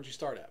roots at? Where'd you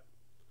start at?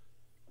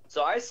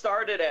 So I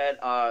started at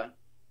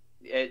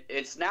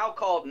it's now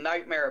called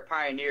Nightmare at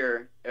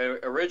Pioneer. It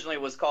originally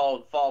was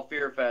called Fall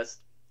Fear Fest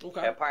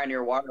at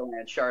Pioneer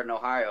Waterland, Chardon,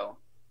 Ohio.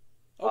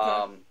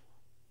 Okay.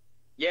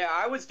 Yeah,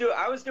 I was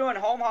doing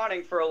home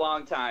haunting for a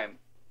long time,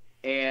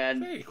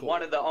 and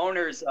one of the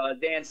owners,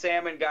 Dan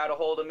Salmon, got a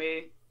hold of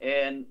me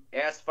and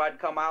asked if I'd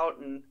come out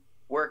and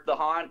work the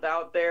haunt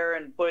out there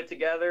and put it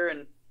together.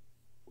 And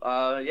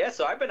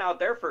so I've been out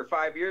there for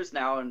 5 years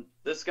now, and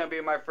this is gonna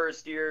be my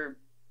first year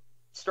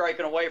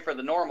striking away for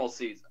the normal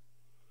season.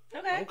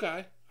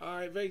 Okay. All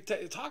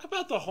right. Talk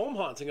about the home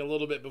haunting a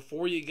little bit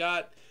before you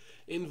got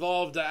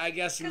involved, I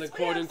guess, in the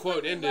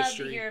quote-unquote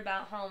industry. Love to hear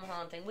about home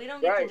haunting. We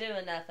don't get to do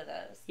enough of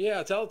those.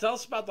 Yeah, tell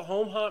us about the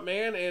home haunt,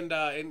 man, and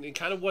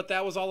kind of what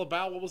that was all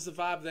about. What was the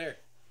vibe there?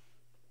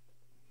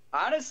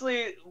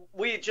 Honestly,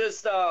 we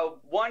just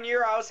 1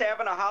 year I was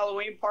having a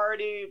Halloween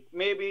party,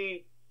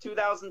 maybe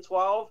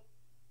 2012,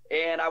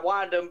 and I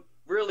wanted to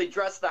really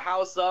dress the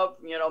house up,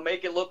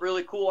 make it look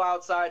really cool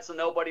outside, so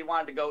nobody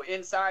wanted to go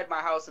inside my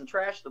house and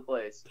trash the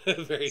place.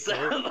 Very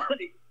cool.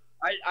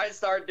 I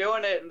started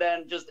doing it, and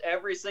then just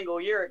every single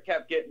year it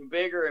kept getting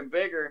bigger and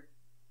bigger.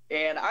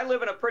 And I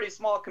live in a pretty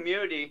small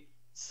community,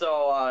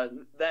 so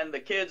then the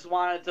kids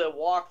wanted to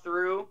walk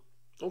through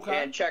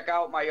and check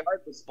out my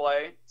yard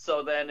display.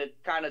 So then it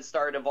kind of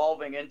started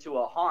evolving into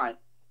a haunt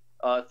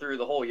through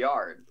the whole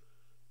yard.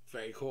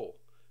 Very cool.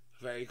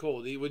 Very cool.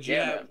 Would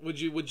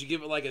you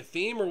give it like a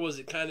theme, or was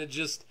it kind of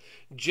just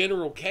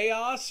general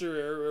chaos,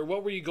 or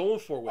what were you going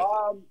for with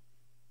it?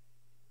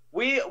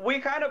 We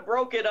kind of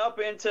broke it up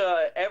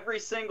into every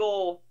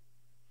single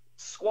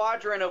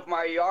squadron of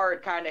my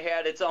yard kind of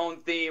had its own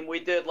theme.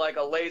 We did like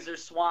a laser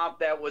swamp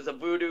that was a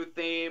voodoo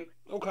theme.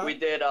 Okay. We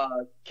did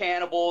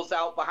cannibals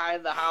out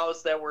behind the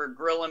house that were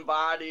grilling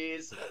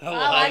bodies.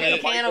 I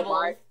like the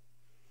cannibals.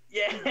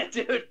 Yeah,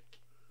 dude.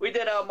 We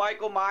did a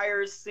Michael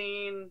Myers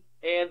scene,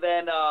 and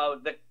then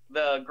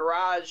the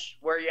garage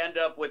where you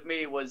ended up with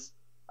me was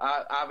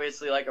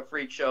obviously like a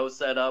freak show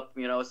set up,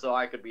 so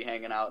I could be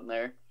hanging out in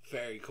there.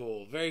 Very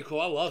cool. Very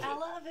cool. I love it. I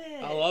love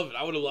it. I love it.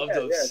 I would have loved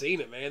to have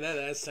seen it, man.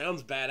 That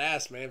sounds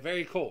badass, man.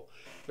 Very cool.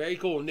 Very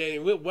cool. And then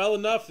it went well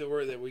enough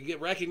that we get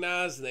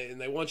recognized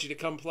and they want you to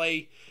come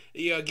play.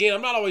 You know, again,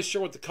 I'm not always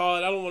sure what to call it.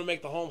 I don't want to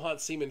make the home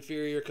hunt seem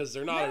inferior because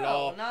they're not at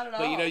all. Not at all.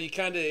 But, you know, you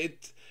kind of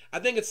I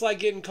think it's like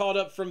getting called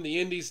up from the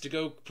Indies to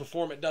go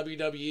perform at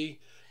WWE.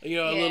 You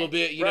know, a little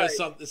bit. You know,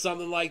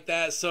 something like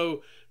that.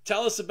 So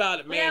tell us about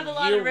it, man. We have a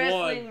lot of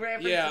wrestling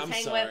references. Yeah, I'm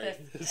hang sorry.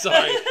 with us.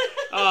 Sorry.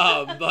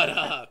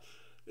 But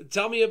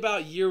tell me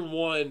about year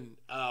one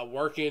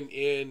working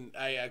in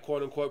a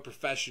quote-unquote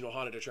professional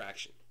haunted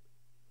attraction.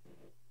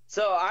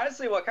 So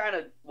honestly,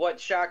 what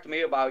shocked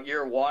me about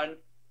year one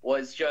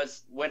was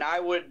just when I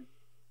would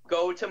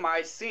go to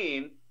my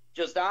scene,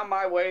 just on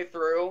my way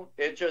through,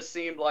 it just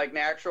seemed like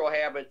natural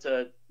habit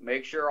to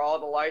make sure all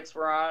the lights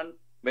were on,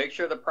 make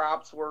sure the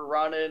props were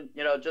running,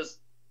 you know, just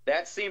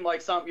that seemed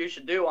like something you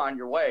should do on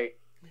your way.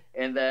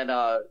 And then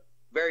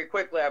very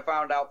quickly I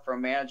found out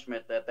from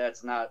management that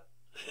that's not,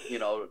 you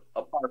know,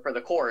 a part for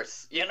the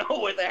course, you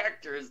know, with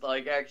actors,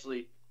 like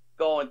actually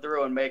going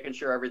through and making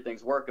sure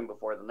everything's working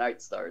before the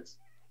night starts.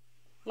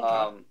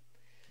 Okay.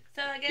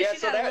 So I guess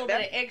you got a little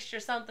bit of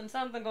extra something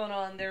going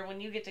on there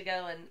when you get to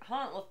go and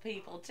hunt with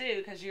people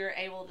too, because you're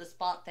able to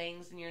spot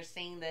things in your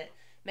scene that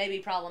may be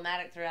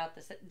problematic throughout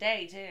the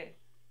day too.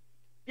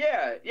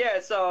 Yeah.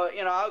 So,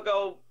 you know, I'll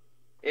go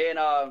in,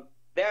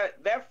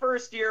 that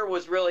first year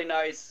was really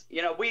nice.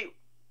 You know,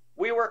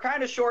 we were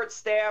kind of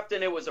short-staffed,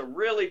 and it was a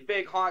really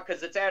big haunt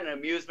because it's at an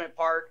amusement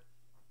park.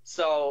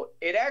 So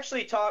it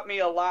actually taught me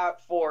a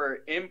lot for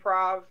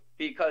improv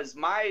because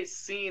my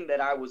scene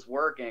that I was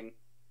working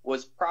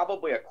was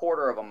probably a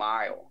quarter of a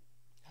mile.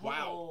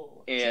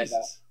 Wow. And,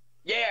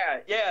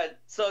 yeah.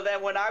 So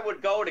then when I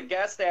would go to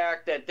guest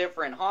act at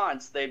different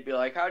haunts, they'd be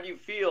like, how do you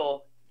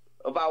feel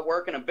about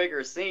working a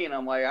bigger scene?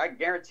 I'm like, I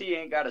guarantee you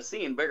ain't got a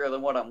scene bigger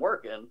than what I'm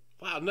working.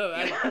 Wow, no.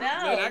 Man,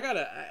 I got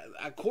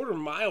a quarter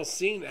mile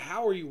scene.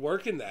 How are you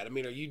working that? I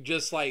mean, are you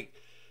just like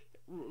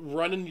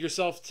running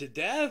yourself to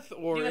death,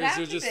 or is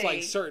there just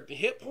like certain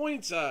hit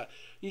points?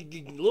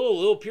 You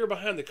little peer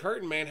behind the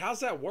curtain, man. How's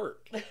that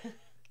work?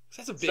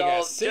 That's a big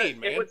ass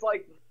scene, man.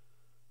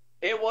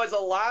 It was a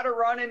lot of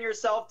running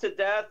yourself to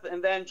death,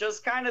 and then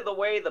just kind of the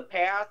way the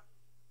path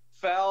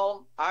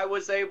fell, I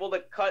was able to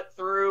cut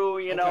through,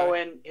 you know,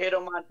 and hit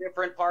them on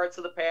different parts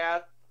of the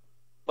path.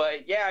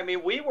 But yeah, I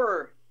mean, we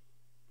were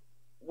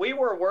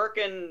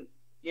working,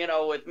 you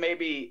know, with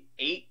maybe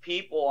 8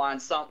 people on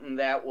something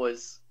that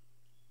was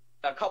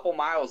a couple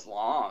miles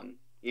long,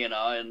 you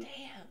know, and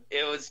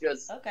it was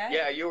just,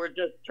 yeah, you were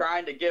just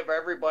trying to give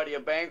everybody a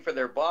bang for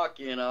their buck,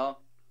 you know.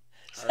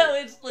 So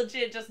it's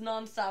legit just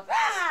nonstop.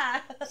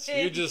 So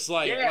you're just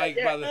like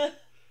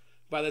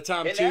by the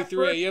time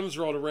 2-3 a.m.'s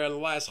rolled around, the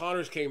last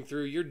haunters came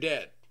through, you're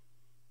dead.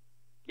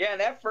 Yeah,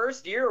 and that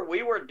first year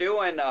we were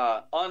doing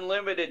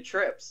unlimited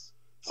trips.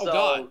 Oh,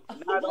 God.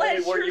 Not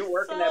only were you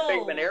working that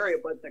big of an area,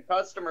 but the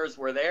customers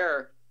were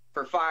there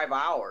for 5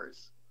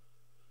 hours.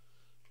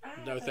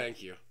 No,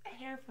 thank you.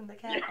 Hair from the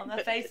cat on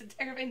my face and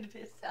tearing to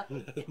piss out.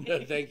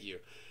 No, thank you.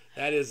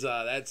 That is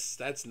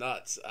that's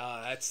nuts.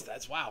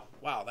 That's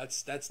wow,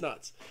 that's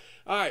nuts.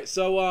 All right,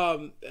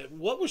 so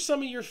what were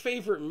some of your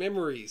favorite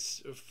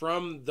memories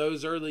from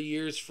those early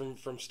years, from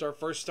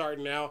first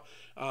starting out?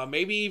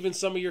 Maybe even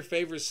some of your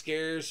favorite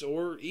scares,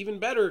 or even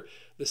better,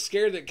 the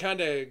scare that kind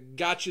of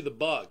got you the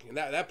bug, and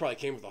that probably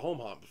came with the home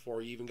haunt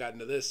before you even got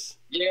into this.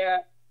 Yeah.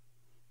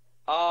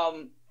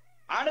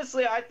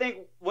 Honestly, I think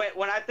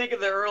when I think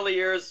of the early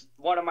years,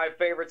 one of my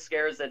favorite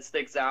scares that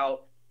sticks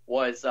out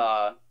was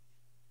I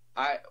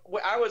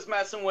was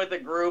messing with a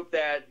group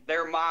that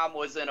their mom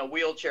was in a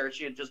wheelchair.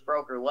 She had just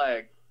broke her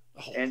leg,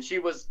 and she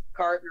was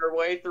carting her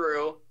way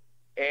through,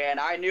 and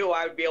I knew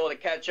I would be able to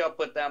catch up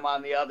with them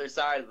on the other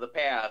side of the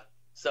path.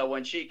 So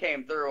when she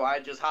came through, I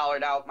just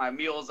hollered out my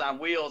Meals on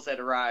Wheels had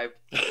arrived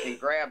and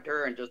grabbed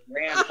her and just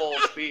ran full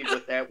speed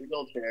with that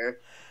wheelchair.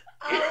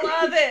 I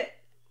love it.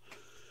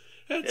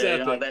 That's epic.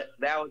 You know,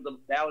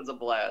 that was a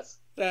blast.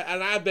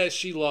 And I bet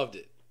she loved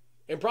it,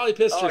 and probably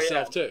pissed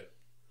herself too.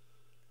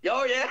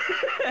 Oh yeah.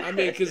 I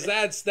mean, because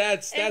that's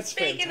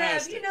speaking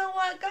fantastic. Of, you know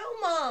what? Go,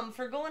 Mom,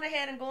 for going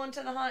ahead and going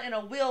to the hunt in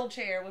a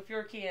wheelchair with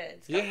your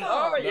kids. Come yeah.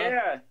 on. Oh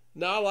yeah.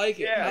 No, I like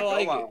it. Yeah, I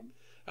like it.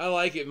 I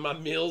like it. My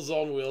Meals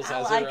on Wheels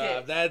has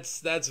arrived.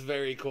 That's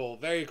very cool.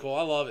 Very cool.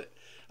 I love it.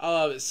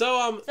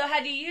 So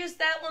had you used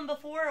that one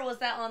before, or was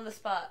that on the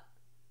spot?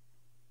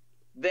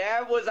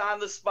 That was on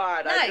the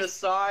spot. Nice. I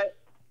just saw it,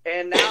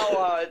 and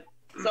now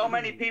so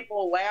many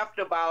people laughed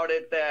about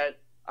it that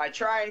I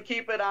try and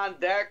keep it on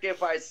deck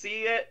if I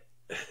see it.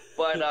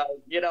 But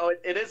you know,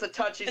 it is a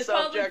touchy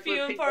subject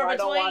with people. I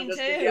don't want to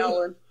just be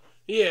yelling.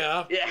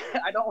 Yeah. Yeah,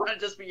 I don't want to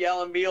just be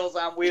yelling Meals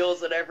on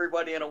Wheels at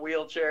everybody in a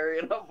wheelchair,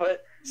 you know.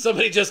 But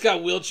somebody just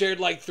got wheelchaired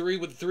like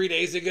 3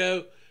 days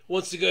ago.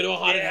 Wants to go to a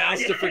haunted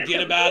house to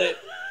forget about it.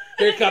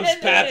 Here comes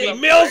Pappy.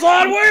 Meals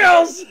on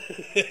Wheels.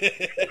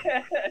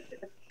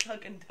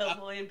 Fucking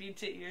double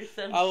amputee or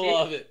some I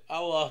shit.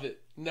 love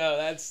it. No,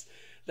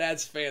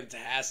 that's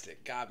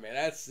fantastic. God, man,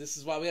 this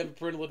is why we have a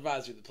parental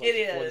advisory that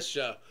plays before the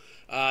show.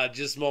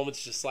 Just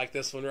moments just like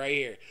this one right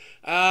here.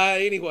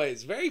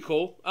 Anyways, very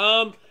cool.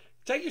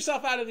 Take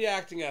yourself out of the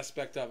acting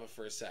aspect of it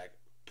for a sec.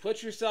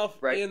 Put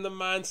yourself in the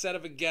mindset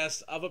of a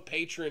guest, of a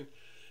patron.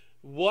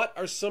 What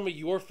are some of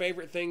your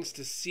favorite things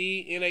to see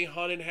in a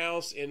haunted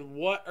house, and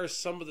what are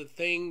some of the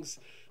things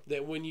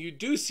that when you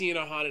do see in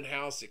a haunted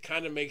house, it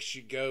kind of makes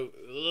you go,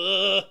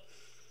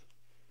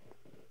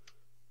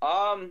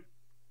 ugh?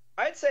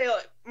 I'd say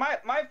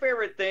my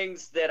favorite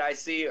things that I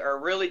see are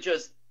really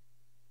just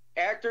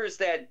actors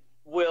that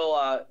will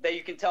that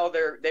you can tell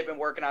they've been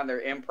working on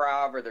their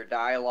improv or their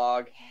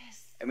dialogue. Yes.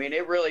 I mean,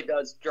 it really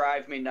does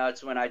drive me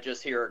nuts when I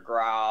just hear a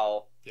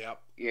growl. Yep.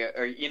 Yeah,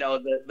 or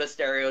the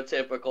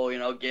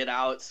stereotypical, get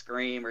out,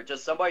 scream, or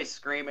just somebody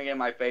screaming in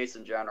my face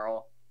in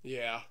general.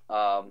 Yeah.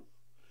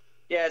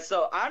 Yeah.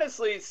 So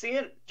honestly, seeing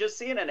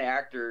an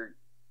actor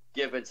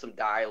giving some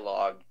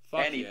dialogue,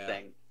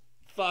 anything. Yeah.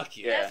 Fuck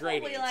yeah. That's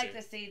Great what we answer. like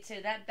to see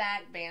too. That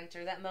back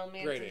banter, that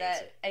momentum,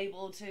 that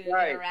able to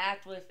Right.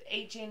 interact with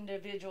each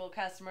individual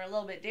customer a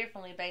little bit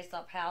differently based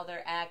off how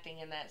they're acting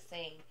in that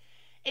scene.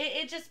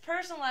 It just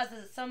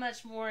personalizes it so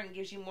much more and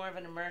gives you more of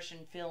an immersion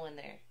feel in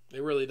there.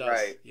 It really does.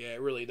 Right. Yeah, it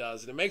really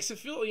does. And it makes it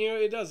feel,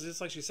 it does. Just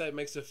like she said, it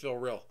makes it feel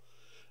real.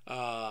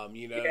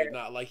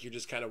 Not like you're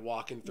just kind of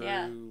walking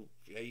through,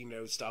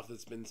 stuff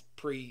that's been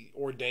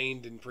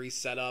preordained and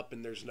pre-set up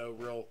and there's no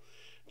real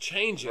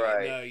change in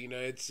it. No,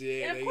 it's...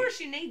 And of course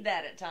you need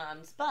that at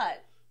times,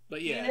 but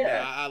yeah, no,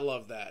 I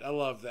love that. I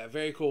love that.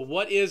 Very cool.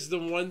 What is the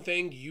one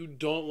thing you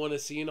don't want to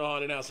see in a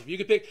haunted house? If you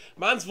could pick...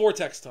 Mine's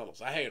vortex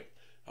tunnels. I hate them.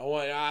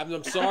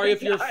 I'm sorry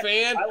if you're a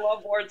fan. I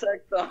love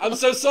vortex tunnels. I'm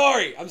so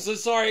sorry.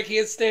 I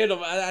can't stand them.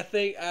 I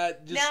think I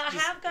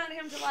have gotten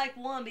him to like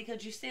one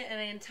because you sent an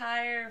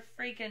entire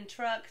freaking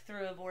truck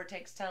through a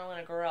vortex tunnel in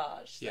a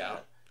garage. So. Yeah,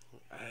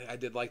 I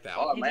did like that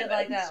one. one. You did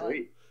like that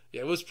one.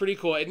 Yeah, it was pretty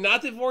cool. And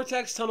not that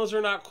vortex tunnels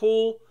are not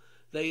cool.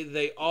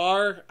 They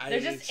are. They're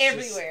just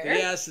everywhere.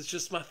 Yes, it's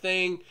just my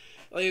thing.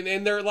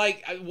 And they're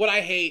like, what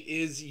I hate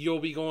is you'll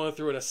be going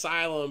through an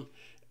asylum.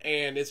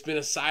 And it's been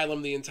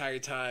asylum the entire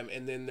time,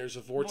 and then there's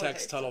a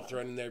vortex tunnel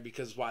thrown in there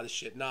because why the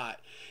shit not?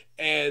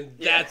 And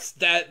that's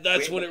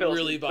when it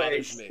really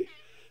bothers me.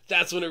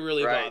 That's when it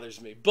really bothers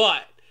me.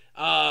 But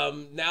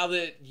now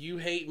that you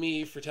hate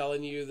me for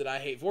telling you that I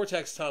hate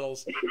vortex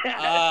tunnels, go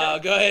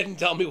ahead and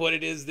tell me what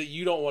it is that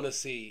you don't want to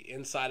see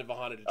inside of a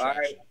haunted attraction.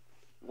 All right.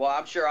 Well,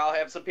 I'm sure I'll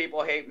have some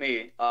people hate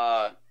me.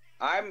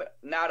 I'm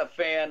not a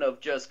fan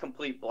of just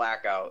complete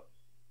blackout.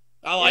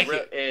 I like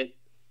it.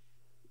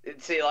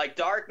 See, like,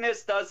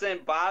 darkness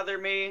doesn't bother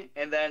me,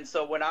 and then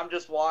so when I'm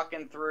just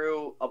walking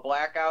through a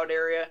blackout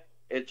area,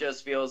 it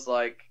just feels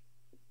like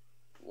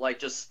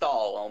just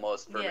stall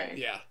almost for me.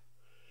 Yeah.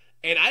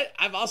 And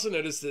I've also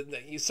noticed that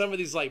some of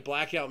these like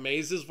blackout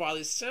mazes, while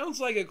it sounds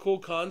like a cool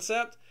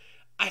concept,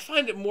 I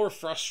find it more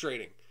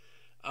frustrating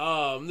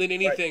than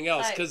anything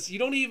else because you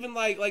don't even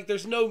like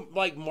there's no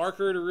like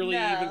marker to really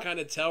even kind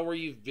of tell where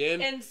you've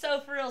been. And so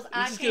for reals,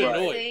 I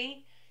can't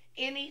see.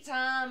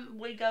 Anytime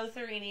we go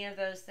through any of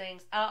those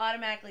things, I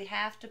automatically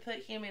have to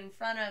put him in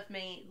front of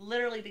me,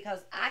 literally because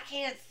I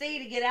can't see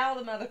to get out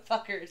of the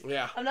motherfuckers.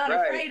 Yeah. I'm not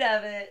afraid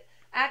of it.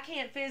 I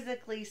can't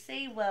physically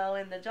see well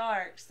in the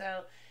dark,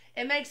 so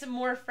it makes it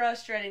more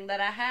frustrating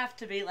that I have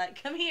to be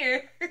like, come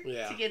here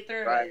to get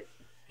through it.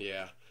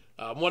 Yeah.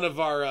 One of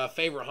our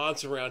favorite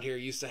haunts around here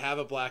used to have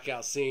a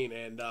blackout scene,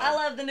 and I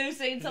love the new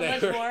scene so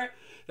much more.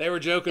 They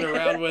were joking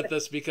around with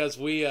us because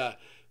we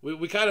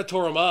kind of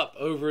tore them up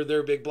over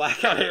their big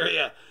blackout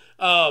area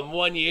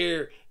one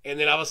year, and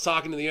then I was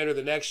talking to the owner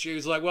the next year. He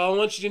was like, well, I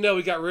want you to know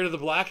we got rid of the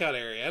blackout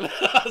area. And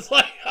I was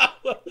like,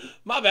 oh,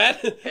 my bad.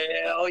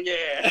 Hell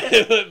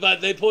yeah.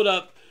 But they put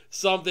up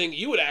something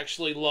you would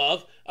actually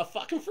love, a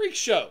fucking freak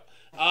show.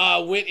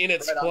 Went in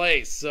its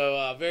place.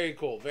 So very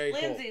cool, very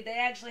cool. Lindsay, they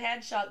actually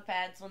had shock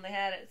pads when they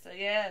had it, so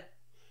yeah.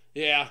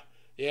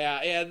 Yeah,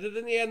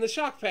 and the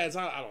shock pads,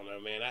 I don't know,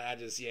 man. I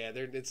just,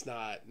 it's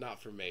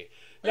not for me.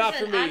 Listen, not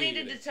for me. I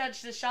needed to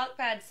touch the shock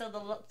pad so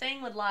the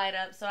thing would light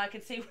up so I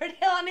could see where the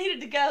hell I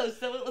needed to go,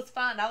 so it was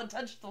fine. I would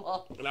touch the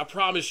wall. And I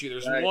promise you,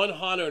 there's one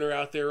haunt owner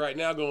out there right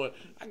now going,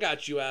 I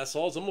got you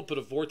assholes. I'm going to put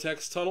a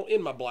vortex tunnel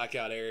in my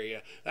blackout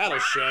area. That'll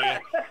show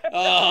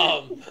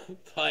you.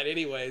 But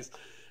anyways,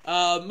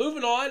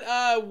 moving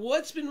on.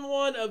 What's been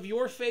one of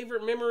your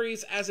favorite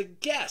memories as a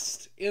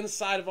guest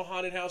inside of a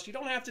haunted house? You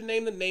don't have to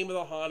name the name of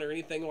the haunt or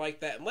anything like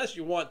that unless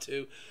you want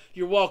to.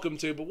 You're welcome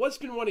to. But what's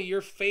been one of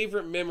your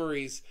favorite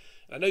memories?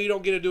 I know you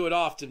don't get to do it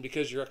often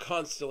because you're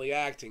constantly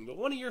acting, but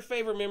one of your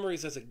favorite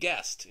memories as a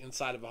guest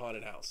inside of a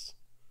haunted house?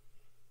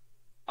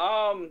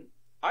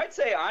 I'd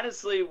say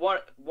honestly one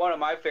of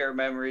my favorite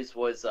memories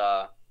was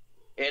and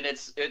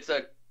it's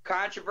a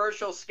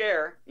controversial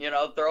scare,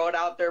 throw it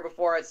out there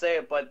before I say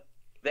it, but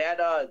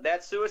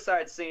that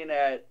suicide scene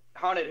at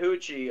Haunted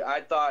Hoochie,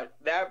 I thought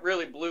that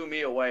really blew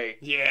me away.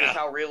 Yeah. Just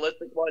how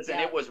realistic it was,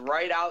 and it was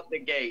right out the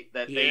gate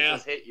that they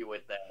just hit you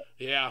with that.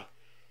 Yeah.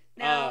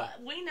 Now,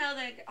 we know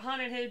that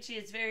Haunted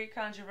Hoochie is very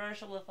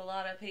controversial with a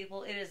lot of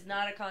people. It is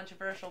not a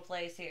controversial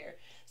place here.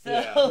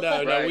 So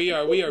no, we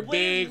are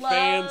big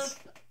fans.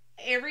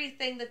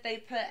 everything that they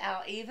put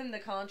out, even the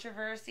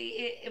controversy,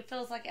 it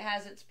feels like it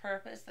has its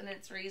purpose and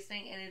its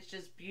reasoning, and it's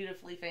just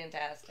beautifully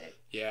fantastic.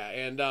 Yeah,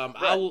 and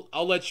I'll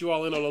let you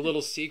all in on a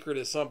little secret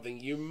of something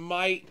you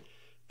might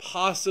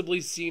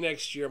possibly see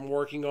next year. I'm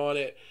working on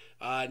it.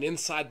 An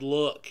inside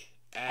look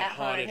at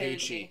Haunted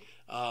Hoochie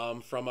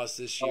from us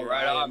this year.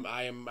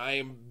 I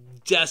am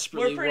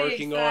desperately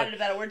working on.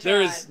 About it. We're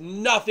there is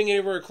nothing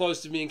anywhere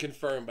close to being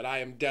confirmed, but I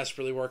am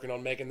desperately working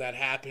on making that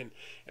happen,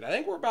 and I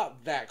think we're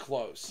about that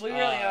close. We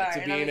really are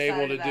to being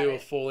able to do a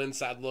full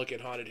inside look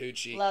at Haunted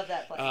Hoochie. Love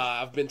that place.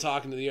 I've been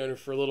talking to the owner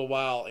for a little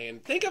while,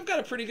 and think I've got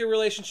a pretty good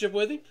relationship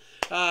with him.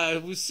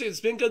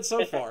 It's been good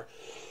so far.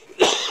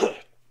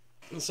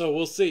 So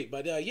we'll see,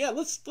 but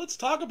let's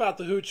talk about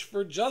the Hooch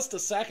for just a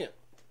second,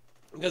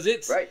 because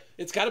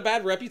it's got a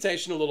bad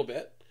reputation a little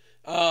bit.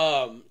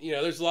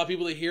 There's a lot of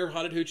people that hear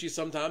Haunted Hoochie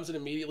sometimes and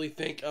immediately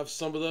think of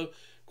some of the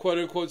quote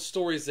unquote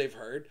stories they've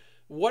heard.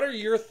 What are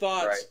your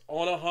thoughts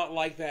on a haunt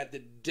like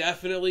that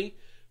definitely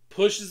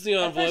pushes the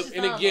envelope?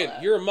 And again,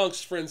 you're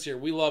amongst friends here.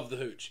 We love the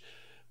Hooch,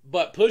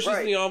 but pushes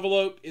the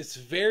envelope. It's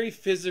very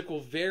physical,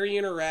 very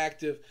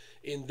interactive,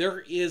 and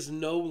there is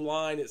no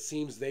line it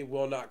seems they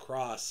will not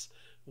cross.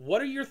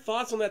 What are your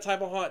thoughts on that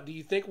type of haunt? Do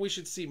you think we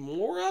should see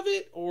more of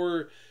it,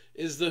 or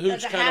is the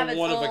Hooch kind of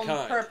one of a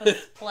kind?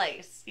 Purpose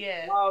place,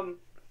 yeah.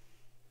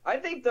 I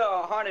think the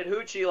Haunted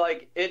Hoochie,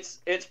 like, it's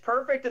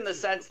perfect in the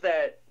sense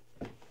that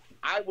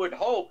I would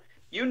hope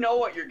you know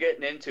what you're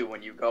getting into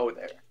when you go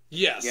there.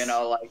 Yes.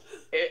 Like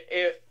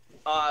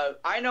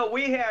I know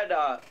we had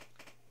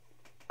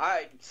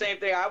same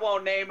thing. I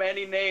won't name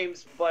any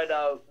names, but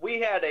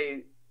we had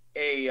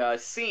a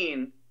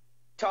scene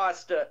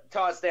tossed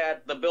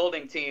at the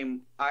building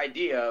team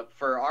idea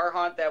for our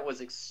hunt that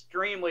was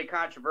extremely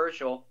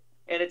controversial,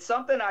 and it's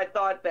something I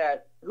thought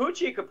that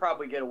Hoochie could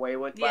probably get away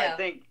with, but I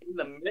think in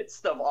the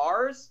midst of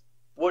ours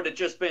would have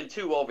just been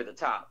too over the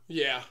top.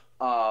 Yeah.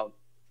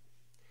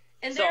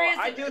 And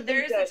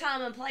there is a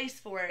time and place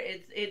for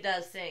it. It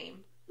does seem.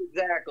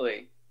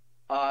 Exactly.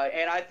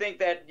 And I think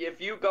that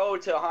if you go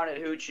to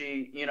Haunted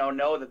Hoochie,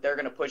 know that they're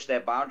going to push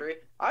that boundary.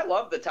 I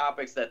love the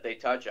topics that they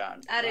touch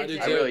on. I do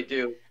too. I really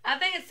do. I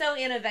think it's so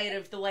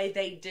innovative the way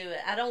they do it.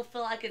 I don't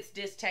feel like it's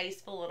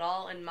distasteful at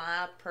all in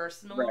my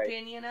personal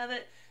opinion of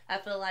it. I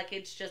feel like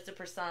it's just a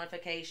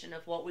personification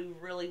of what we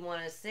really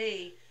want to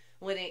see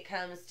when it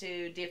comes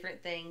to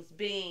different things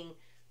being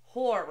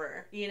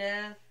horror,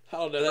 I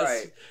don't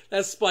know.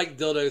 That spiked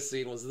dildo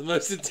scene was the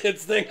most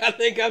intense thing I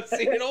think I've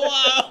seen in a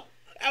while.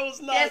 That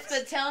was nuts. Yes,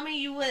 but tell me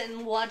you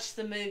wouldn't watch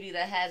the movie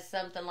that has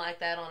something like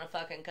that on a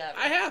fucking cover.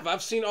 I have.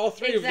 I've seen all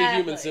three of the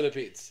Human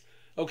Centipedes.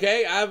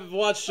 Okay? I've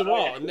watched them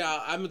all.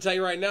 Now, I'm going to tell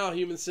you right now,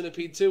 Human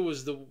Centipede 2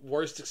 was the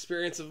worst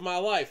experience of my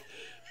life.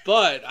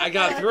 But I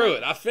got through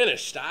it. I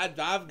finished. I've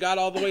got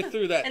all the way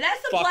through that. And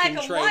that's the black and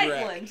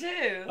white one,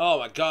 too. Oh,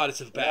 my God.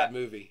 It's a bad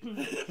movie.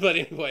 But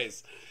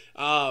anyways...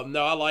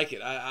 no, I like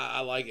it.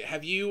 I like it.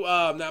 Have you,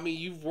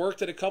 you've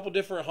worked at a couple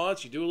different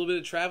haunts. You do a little bit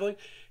of traveling.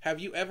 Have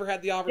you ever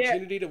had the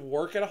opportunity to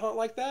work at a haunt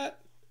like that?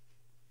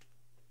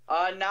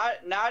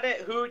 Not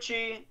at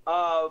Hoochie.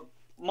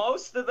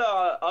 Most of the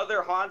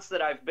other haunts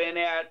that I've been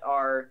at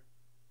are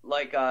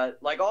like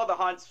all the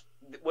haunts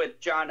with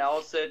John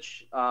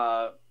Elsich,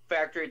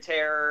 Factory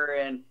Terror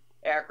and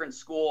Akron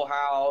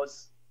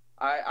Schoolhouse.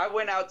 I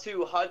went out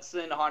to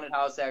Hudson Haunted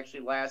House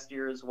actually last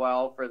year as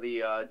well for the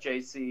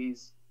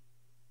JCs.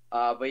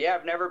 But yeah,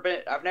 I've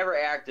never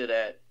acted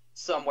at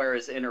somewhere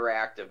as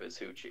interactive as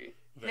Hoochie.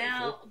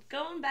 Now,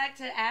 going back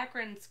to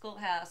Akron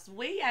Schoolhouse,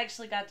 we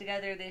actually got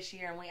together this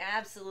year and we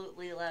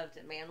absolutely loved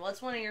it, man.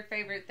 What's one of your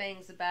favorite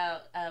things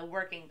about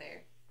working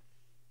there?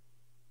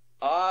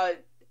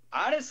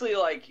 Honestly,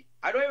 like,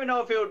 I don't even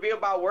know if it would be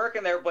about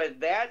working there,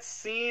 but that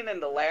scene in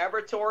the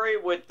laboratory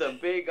with the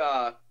big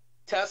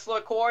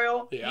Tesla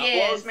coil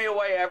blows me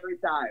away every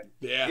time.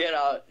 Yeah.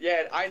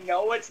 I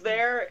know it's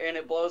there and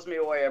it blows me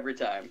away every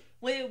time.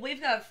 We've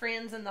got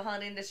friends in the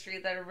haunt industry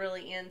that are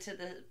really into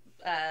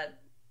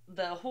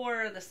the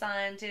horror, the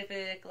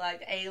scientific,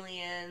 like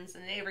aliens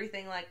and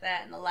everything like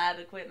that, and the lab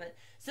equipment.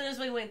 As soon as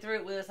we went through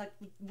it, we was like,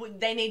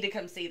 they need to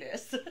come see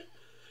this.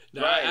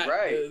 No,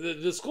 right.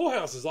 The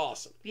schoolhouse is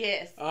awesome.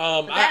 Yes.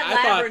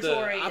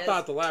 I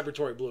thought the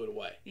laboratory blew it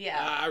away. Yeah.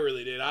 I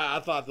really did. I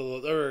thought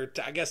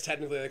I guess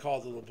technically they call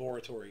it the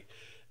laboratory.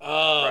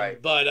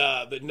 But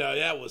no,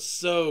 that was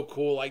so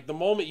cool. Like the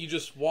moment you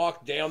just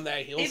walk down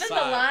that hillside, even the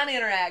line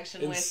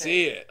interaction and with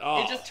see it,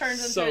 it just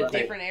turns into a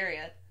different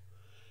area.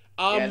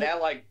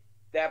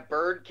 That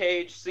bird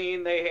cage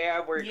scene they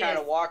have where you're kind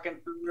of walking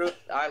through it.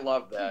 I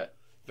love that.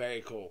 Very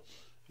cool,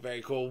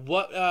 very cool.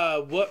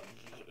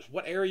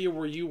 What area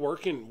were you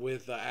working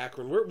with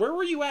Akron? Where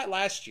were you at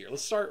last year?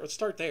 Let's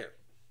start there.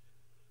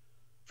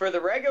 For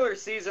the regular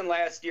season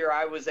last year,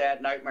 I was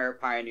at Nightmare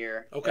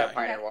Pioneer. Okay. At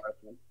Pioneer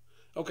Waterfront.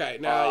 Okay,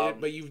 now,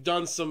 but you've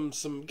done some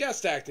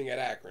guest acting at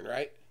Akron,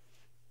 right?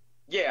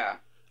 Yeah.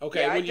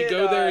 Okay, when you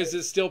go there, is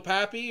it still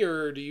Pappy,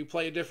 or do you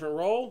play a different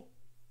role?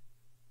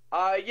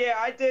 Yeah,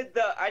 I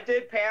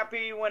did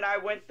Pappy when I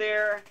went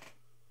there.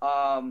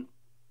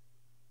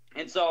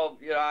 And so,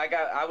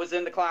 I was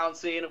in the clown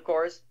scene, of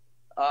course.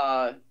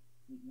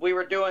 We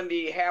were doing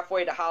the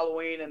halfway to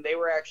Halloween, and they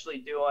were actually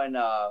doing,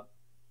 I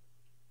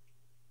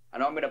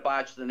know I'm going to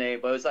botch the name,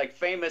 but it was like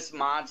Famous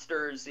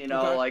Monsters,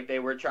 okay. Like they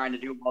were trying to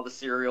do all the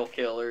serial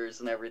killers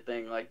and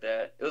everything like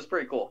that. It was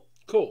pretty cool.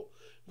 Cool.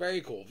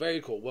 Very cool.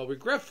 Very cool. Well,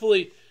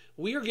 regretfully,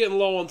 we are getting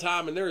low on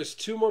time, and there is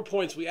 2 more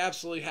points we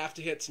absolutely have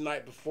to hit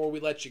tonight before we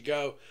let you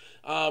go.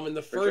 And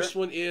the first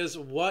one is,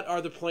 what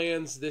are the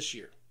plans this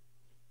year?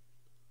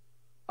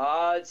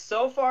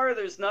 So far,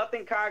 there's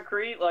nothing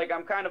concrete. Like,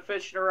 I'm kind of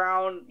fishing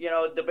around,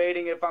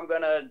 debating if I'm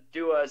going to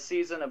do a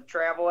season of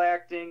travel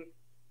acting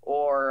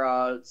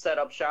or set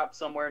up shop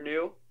somewhere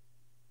new.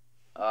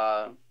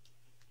 Yeah,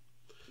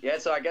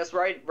 so I guess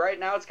right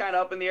now it's kind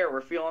of up in the air.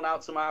 We're feeling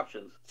out some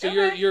options. So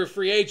you're a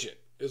free agent,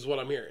 is what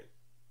I'm hearing.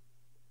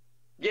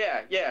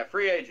 Yeah,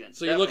 free agent.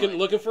 So you're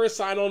looking for a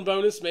sign-on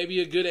bonus,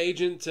 maybe a good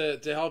agent to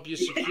help you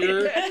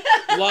secure,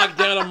 lock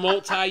down a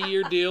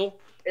multi-year deal.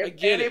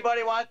 If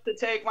anybody wants to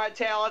take my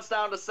talents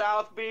down to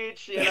South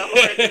Beach,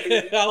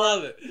 I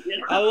love it.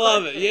 I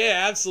love it.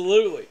 Yeah,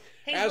 absolutely.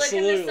 He's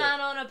looking to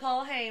sign on a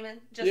Paul Heyman.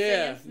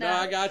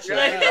 I got you.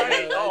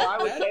 I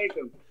would take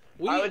him.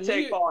 I would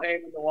take Paul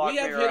Heyman to walk me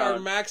around. We have hit our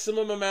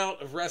maximum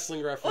amount of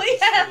wrestling references. We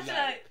have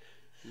tonight.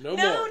 No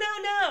more.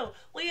 No.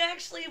 We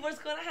actually was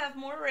going to have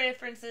more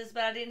references,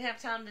 but I didn't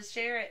have time to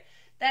share it.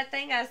 That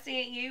thing I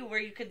sent you where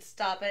you could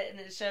stop it and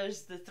it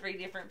shows the 3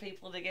 different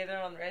people together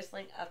on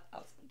wrestling, I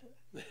was going to do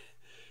that.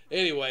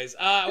 Anyways,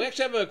 we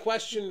actually have a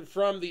question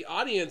from the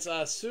audience.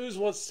 Suze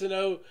wants to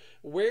know,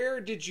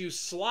 where did you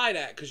slide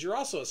at? Because you're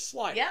also a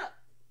slider.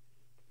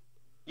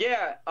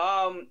 Yeah.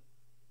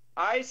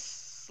 I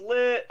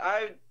slid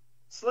at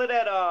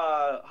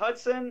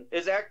Hudson.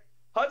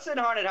 Hudson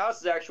Haunted House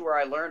is actually where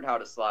I learned how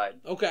to slide.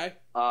 Okay.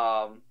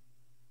 And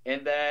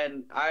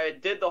then I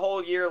did the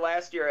whole year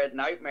last year at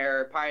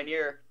Nightmare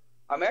Pioneer.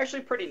 I'm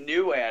actually pretty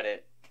new at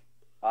it.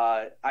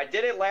 I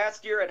did it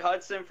last year at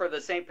Hudson for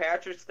the St.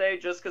 Patrick's Day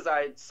just because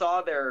I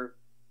saw their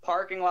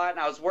parking lot and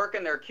I was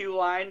working their queue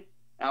line.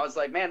 And I was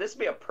like, man, this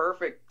would be a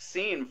perfect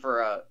scene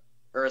for a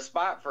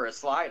spot for a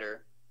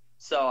slider.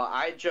 So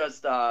I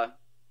just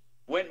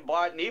went and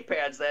bought knee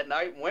pads that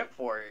night and went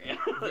for it.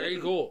 Very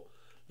cool.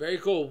 Very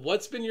cool.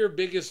 What's been your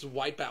biggest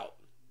wipeout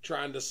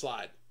trying to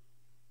slide?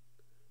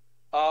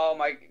 Oh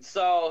my!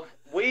 So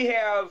we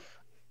have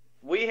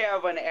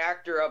an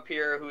actor up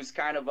here who's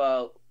kind of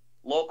a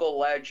local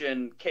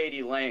legend,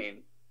 Katie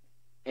Lane.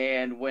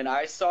 And when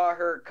I saw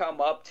her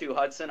come up to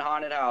Hudson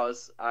Haunted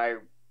House, I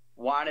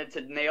wanted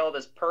to nail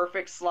this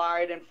perfect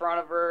slide in front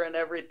of her and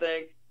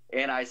everything.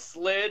 And I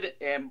slid,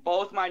 and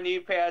both my knee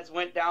pads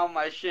went down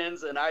my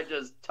shins, and I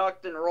just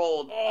tucked and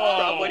rolled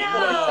probably 4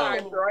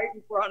 times right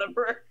in front of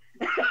her.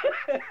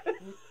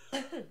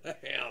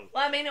 Damn.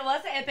 Well, I mean, it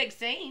was an epic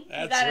scene.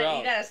 That's right.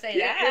 You gotta say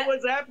that. It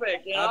was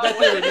epic. I bet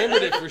they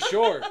remembered it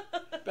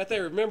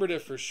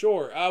for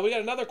sure. We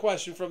got another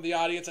question from the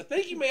audience. I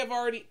think you may have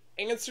already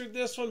answered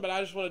this one, but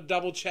I just want to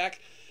double check.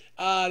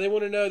 They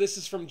want to know, this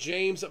is from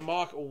James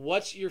Mock,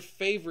 what's your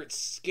favorite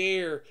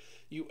scare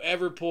you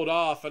ever pulled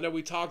off? I know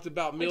we talked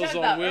about Meals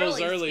on Wheels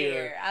earlier.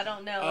 Scare. I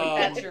don't know if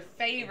that's your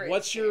favorite.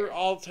 What's your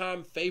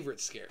all-time favorite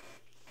scare?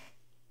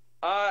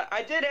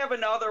 I did have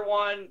another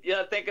one,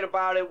 thinking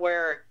about it,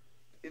 where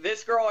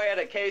this girl had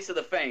a case of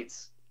the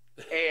faints,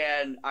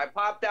 and I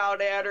popped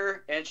out at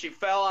her, and she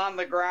fell on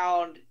the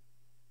ground,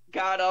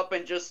 got up,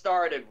 and just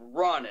started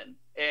running.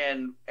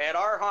 And at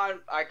our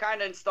haunt, I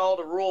kind of installed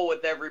a rule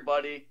with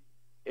everybody: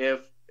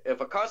 if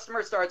a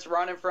customer starts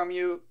running from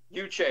you,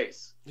 you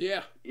chase.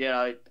 Yeah.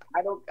 I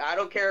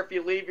don't care if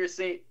you leave your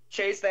seat.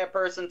 Chase that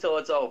person till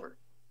it's over.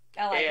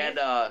 I like it.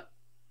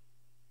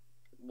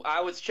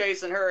 I was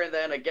chasing her, and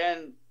then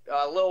again,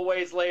 a little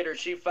ways later,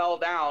 she fell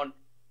down,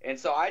 and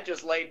so I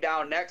just laid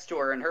down next to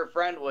her, and her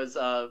friend was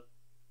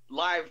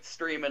live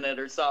streaming it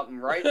or something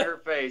right in her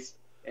face,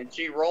 and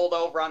she rolled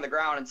over on the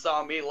ground and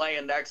saw me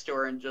laying next to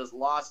her and just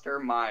lost her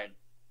mind.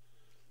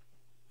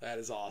 That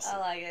is awesome. I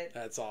like it.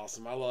 That's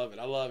awesome. I love it.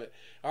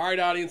 All right,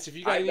 audience, if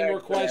you got any more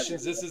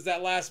questions, this is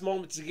that last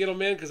moment to get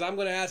them in, because I'm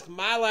going to ask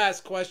my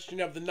last question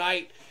of the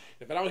night.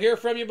 If I don't hear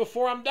from you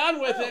before I'm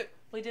done with it.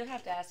 We do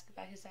have to ask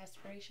about his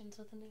aspirations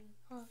with the new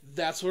haunt.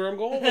 That's where I'm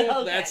going with.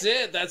 Okay. That's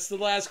it. That's the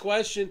last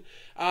question.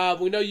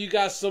 We know you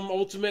got some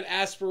ultimate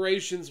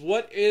aspirations.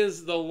 What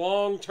is the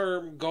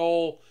long-term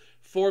goal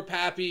for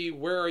Pappy?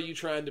 Where are you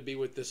trying to be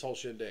with this whole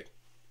shindig?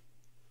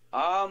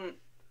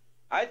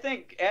 I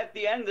think at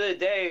the end of the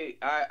day,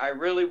 I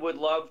really would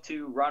love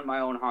to run my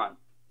own haunt.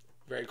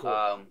 Very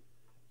cool.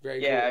 Very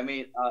cool. Yeah, I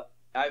mean,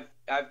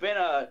 I've been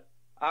a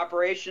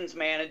operations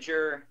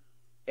manager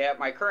at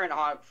my current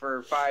haunt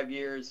for 5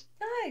 years.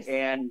 Nice.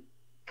 And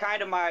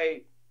kind of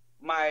my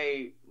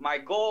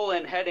goal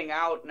in heading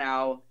out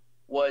now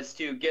was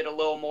to get a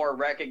little more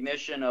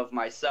recognition of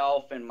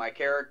myself and my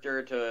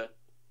character to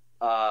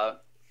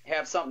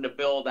have something to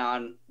build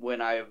on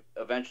when I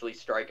eventually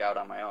strike out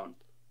on my own.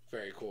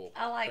 Very cool.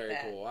 I like that.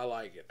 Very cool. I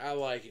like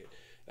it.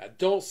 I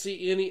don't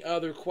see any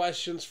other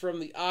questions from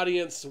the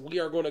audience. We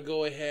are going to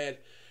go ahead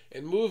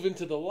and move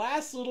into the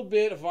last little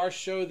bit of our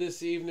show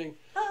this evening.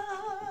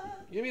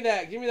 Give me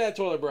that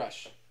toilet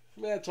brush.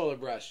 Give me that toilet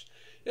brush.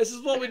 This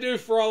is what we do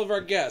for all of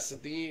our guests.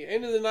 At the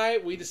end of the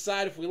night, we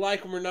decide if we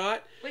like them or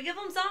not. We give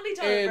them zombie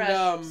toilet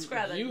brush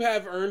scrubbing. You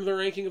have earned the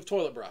ranking of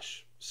toilet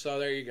brush. So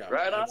there you go.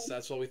 Right on.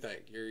 That's what we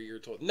think. You're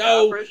toilet.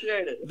 No, I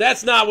appreciate it.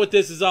 That's not what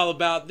this is all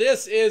about.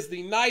 This is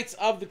the Knights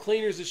of the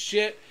Cleaners of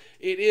Shit.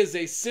 It is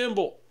a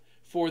symbol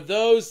for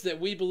those that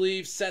we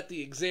believe set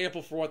the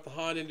example for what the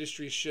haunt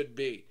industry should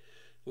be.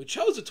 We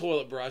chose a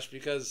toilet brush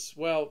because,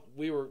 well,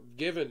 we were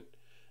given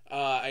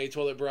a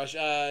toilet brush.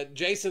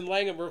 Jason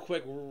Langham, real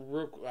quick.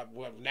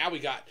 Now we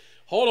got...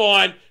 Hold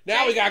on.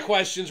 Now we got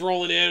questions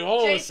rolling in.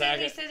 Hold on a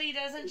second. He said he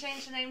doesn't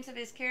change the names of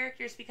his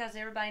characters because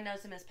everybody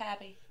knows him as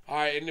Pappy. All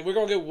right, and we're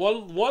going to get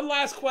one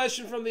last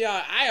question from the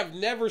eye. I have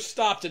never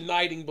stopped a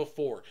knighting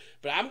before,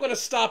 but I'm going to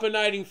stop a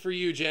knighting for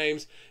you,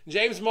 James.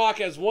 James Mock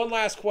has one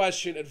last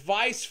question.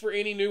 Advice for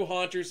any new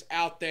haunters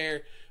out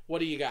there. What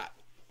do you got?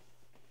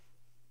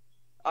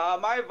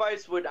 My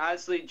advice would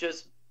honestly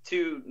just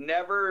to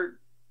never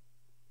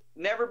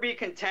be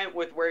content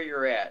with where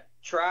you're at.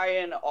 Try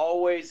and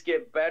always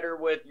get better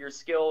with your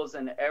skills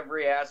in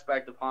every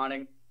aspect of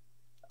haunting.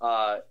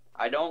 I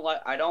don't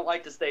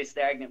like to stay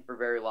stagnant for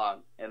very long,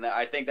 and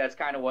I think that's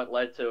kind of what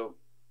led to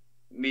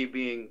me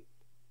being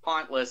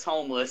hauntless,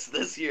 homeless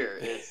this year.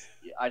 Is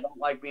I don't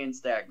like being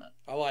stagnant.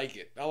 I like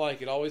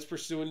it. Always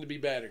pursuing to be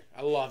better.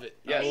 I love it.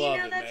 Yes. I love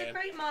it, that's man. a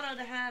great motto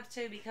to have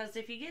too, because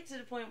if you get to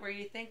the point where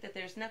you think that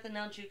there's nothing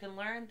else you can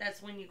learn,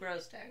 that's when you grow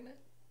stagnant.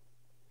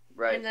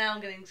 Right. And now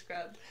I'm getting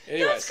scrubbed.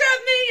 Anyways. Don't scrub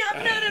me!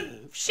 I'm not a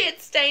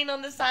shit stain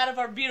on the side of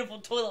our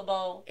beautiful toilet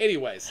bowl.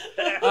 Anyways,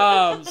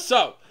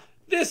 so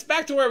this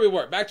back to where we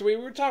were. We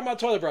were talking about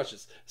toilet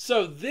brushes.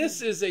 So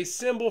this is a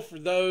symbol for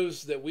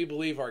those that we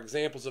believe are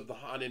examples of the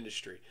haunt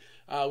industry.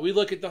 We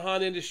look at the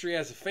haunt industry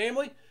as a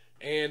family,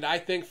 and I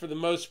think for the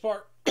most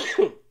part,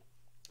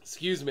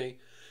 excuse me,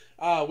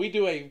 we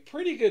do a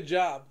pretty good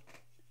job.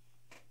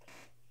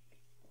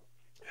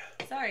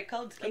 Sorry,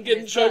 cold's I'm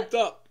getting choked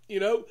up. You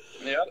know?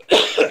 Yep.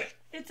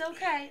 It's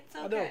okay. It's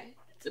okay.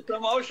 It's an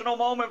emotional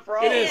moment for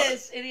all It of is.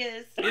 us.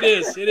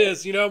 It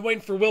is. You know, I'm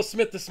waiting for Will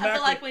Smith to smack I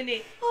feel me. like we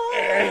need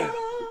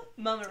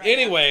moment right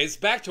Anyways,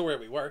 back to where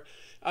we were.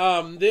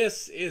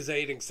 This is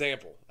an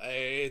example.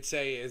 It's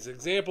an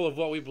example of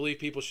what we believe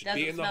people should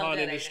be in the haunt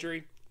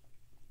industry.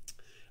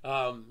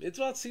 It's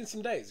about seen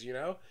some days, you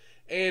know?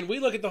 And we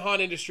look at the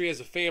haunt industry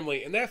as a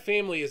family, and that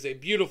family is a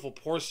beautiful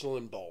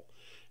porcelain bowl.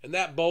 And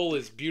that bowl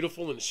is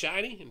beautiful and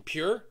shiny and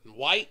pure and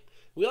white.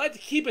 We like to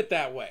keep it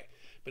that way.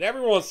 But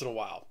every once in a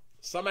while,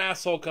 some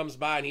asshole comes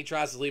by and he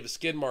tries to leave a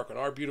skid mark on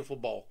our beautiful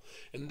bowl.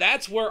 And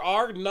that's where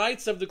our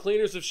Knights of the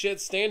Cleaners of Shit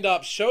stand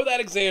up, show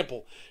that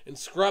example, and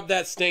scrub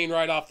that stain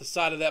right off the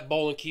side of that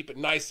bowl and keep it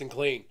nice and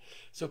clean.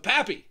 So,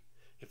 Pappy,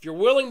 if you're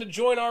willing to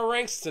join our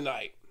ranks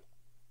tonight,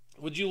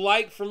 would you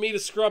like for me to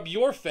scrub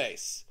your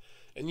face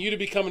and you to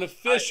become an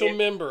official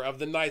member of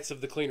the Knights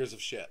of the Cleaners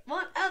of Shit?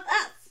 One of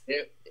us.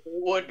 It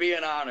would be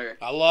an honor.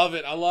 I love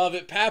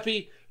it.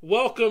 Pappy,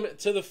 welcome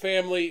to the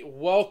family.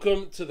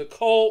 Welcome to the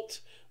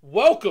cult.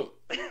 Welcome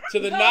to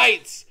the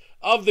Knights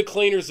of the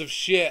Cleaners of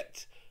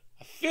Shit.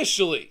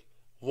 Officially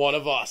one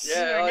of us. You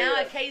are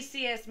now a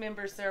KCS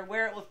member, sir.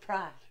 Wear it with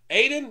pride.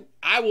 Aiden,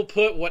 I will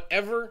put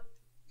whatever...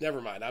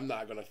 Never mind. I'm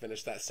not going to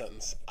finish that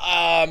sentence.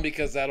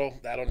 Because that'll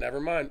never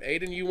mind.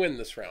 Aiden, you win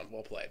this round.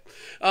 Well played.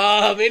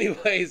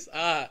 Anyways,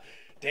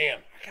 damn,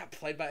 I got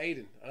played by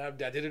Aiden. I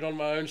did it on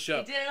my own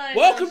show.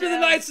 Welcome to the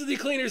Knights of the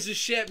Cleaners of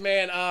Shit,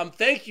 man.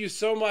 Thank you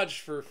so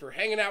much for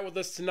hanging out with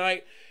us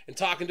tonight and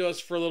talking to us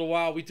for a little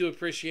while. We do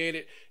appreciate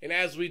it. And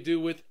as we do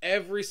with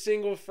every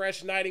single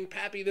fresh knighting,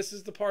 Pappy, this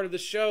is the part of the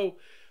show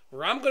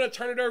where I'm going to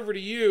turn it over to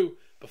you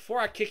before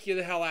I kick you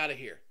the hell out of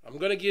here. I'm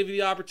going to give you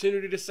the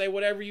opportunity to say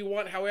whatever you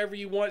want, however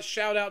you want,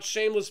 shout out,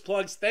 shameless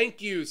plugs,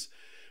 thank yous,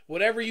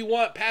 whatever you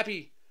want.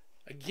 Pappy,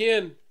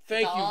 again,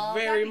 thank you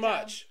very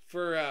much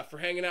for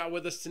hanging out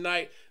with us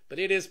tonight. But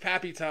it is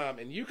Pappy time,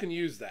 and you can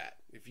use that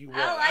if you want.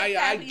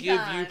 I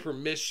give you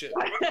permission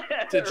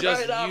to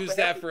just use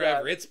that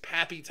forever. It's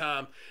Pappy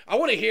time. I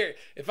want to hear it.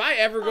 If I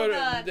ever go to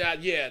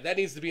that, that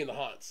needs to be in the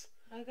haunts.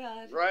 Oh,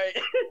 God. Right.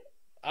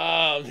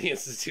 The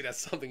Institute, that's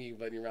something you can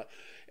put in your mouth.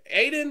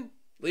 Aiden,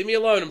 leave me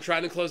alone. I'm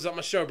trying to close up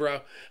my show,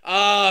 bro.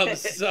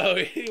 So,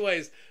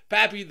 anyways,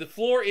 Pappy, the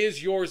floor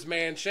is yours,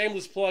 man.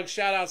 Shameless plug,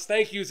 shout outs,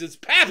 thank yous. It's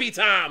Pappy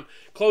time.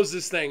 Close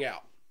this thing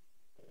out.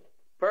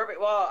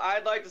 Perfect. Well,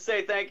 I'd like to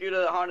say thank you to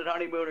the Haunted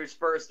Honeymooners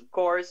first, of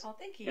course. Oh,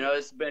 thank you. You know,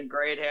 it's been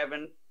great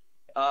having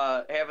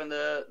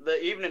the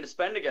evening to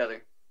spend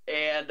together.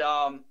 And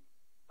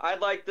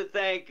I'd like to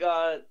thank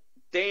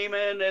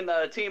Damon and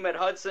the team at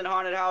Hudson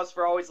Haunted House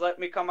for always letting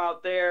me come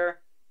out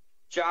there.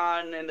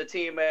 John and the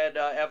team at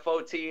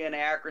FOT and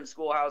Akron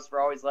Schoolhouse for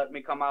always letting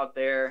me come out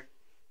there.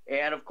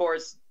 And, of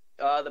course,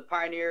 the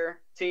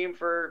Pioneer team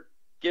for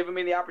giving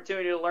me the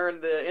opportunity to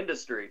learn the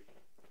industry.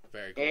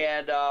 Very cool.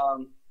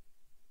 And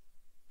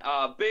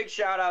big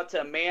shout-out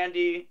to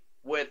Mandy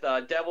with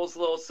Devil's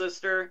Little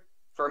Sister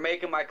for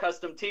making my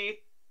custom teeth.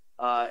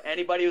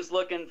 Anybody who's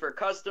looking for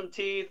custom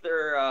teeth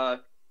or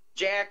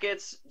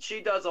jackets.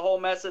 She does a whole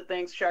mess of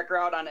things. Check her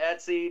out on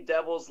Etsy,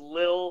 Devil's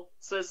Lil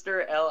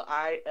Sister,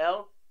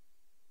 Lil.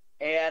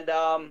 And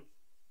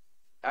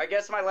I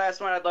guess my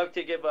last one, I'd love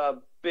to give a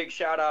big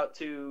shout out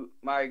to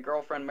my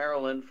girlfriend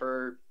Marilyn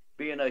for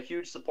being a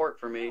huge support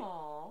for me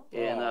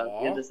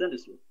in this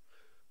industry.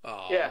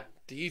 Aww. Yeah.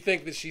 Do you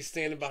think that she's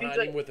standing behind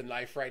him with a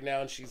knife right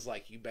now and she's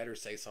like, you better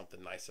say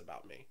something nice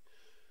about me?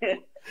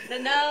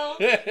 No,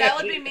 that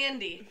would be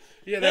Mindy.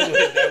 Yeah,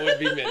 that would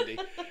be Mindy.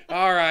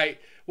 All right.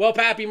 Well,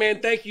 Pappy,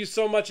 man, thank you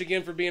so much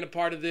again for being a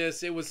part of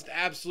this. It was an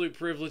absolute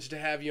privilege to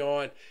have you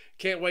on.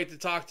 Can't wait to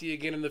talk to you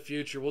again in the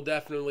future. We'll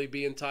definitely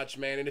be in touch,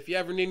 man. And if you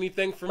ever need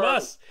anything from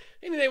us,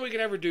 anything we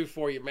can ever do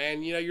for you,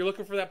 man, you know, you're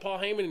looking for that Paul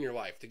Heyman in your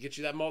life to get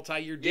you that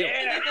multi-year deal.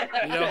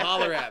 Yeah. You know,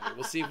 holler at me.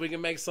 We'll see if we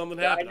can make something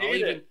happen.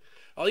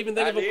 I'll even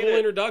think of a cool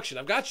introduction.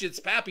 I've got you. It's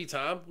Pappy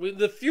time.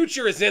 The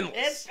future is endless.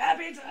 It's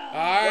Pappy time.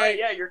 All right.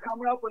 Yeah, you're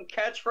coming up with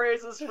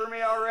catchphrases for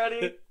me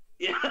already.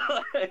 Yeah.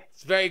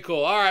 It's very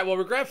cool. All right. Well,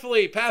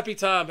 regretfully, Pappy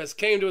time has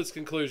came to its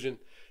conclusion.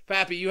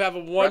 Pappy, you have a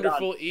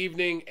wonderful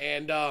evening,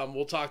 and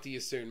we'll talk to you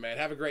soon, man.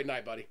 Have a great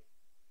night, buddy.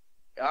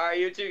 All right,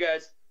 you too,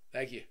 guys.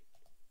 Thank you.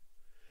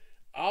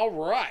 All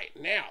right.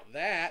 Now,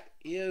 that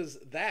is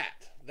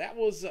that. That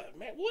was,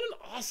 man, what an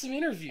awesome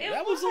interview.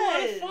 That was a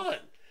lot of fun.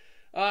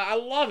 I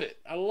love it.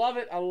 I love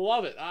it. I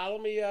love it.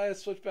 Let me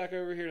switch back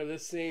over here to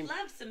this scene.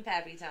 Love some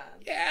Pappy time.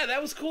 Yeah,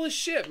 that was cool as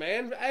shit,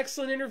 man.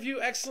 Excellent interview.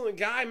 Excellent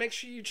guy. Make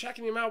sure you're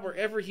checking him out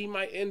wherever he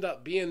might end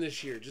up being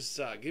this year. Just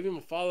give him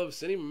a follow,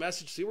 send him a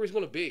message, see where he's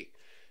going to be.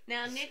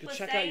 Now, Nick was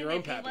saying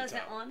if he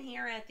wasn't on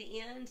here at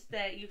the end,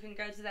 that you can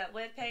go to that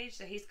webpage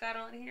that he's got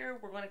on here.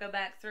 We're going to go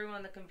back through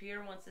on the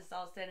computer once it's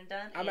all said and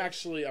done. I'm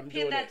doing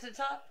pin that to the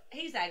top.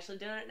 He's actually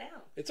doing it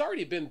now. It's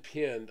already been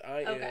pinned.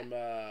 I am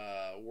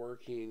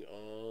working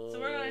on. So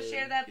we're going to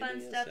share that fun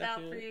stuff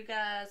out for you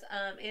guys.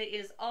 It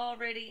is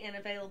already and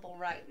available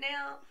right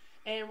now,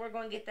 and we're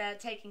going to get that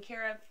taken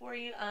care of for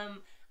you.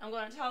 I'm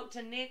going to talk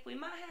to Nick. We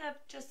might have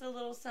just a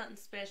little something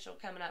special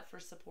coming up for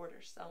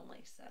supporters only.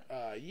 So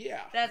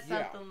that's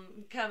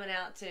something coming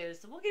out too.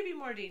 So we'll give you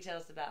more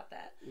details about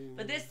that. Mm-hmm.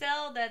 But this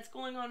sale that's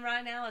going on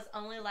right now is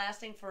only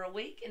lasting for a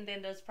week, and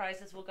then those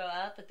prices will go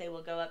up, but they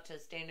will go up to a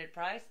standard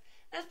price.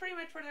 That's pretty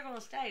much where they're going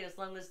to stay as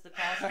long as the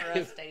cost for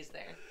us stays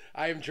there.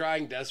 I am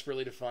trying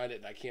desperately to find it,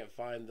 and I can't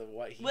find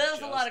what he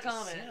there's a lot of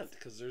comments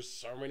because there's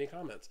so many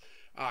comments.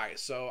 All right,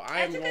 so I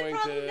am going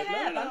to.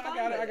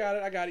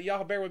 I got it.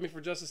 Y'all bear with me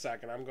for just a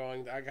second.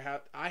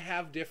 I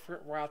have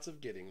different routes of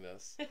getting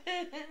this.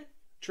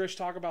 Trish,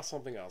 talk about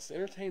something else.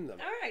 Entertain them.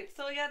 All right,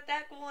 so we got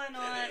that going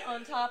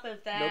on top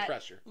of that. No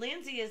pressure.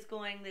 Lindsay is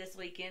going this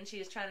weekend. She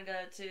is trying to go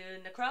to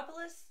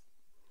Necropolis.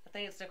 I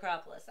think it's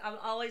Necropolis. I'm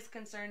always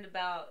concerned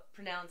about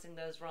pronouncing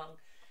those wrong.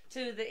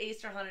 To the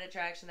Easter Haunted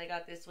Attraction they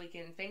got this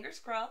weekend. Fingers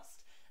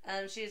crossed.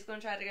 She is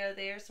going to try to go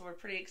there, so we're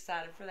pretty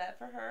excited for that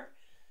for her.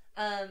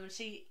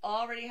 She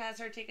already has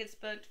her tickets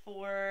booked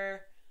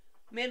for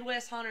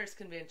Midwest Haunters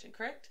Convention,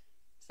 correct?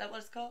 Is that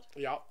what it's called?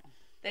 Yep.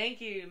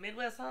 Thank you.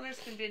 Midwest Haunters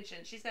Convention.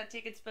 She's got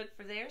tickets booked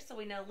for there, so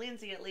we know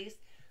Lindsay at least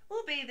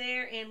will be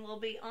there and will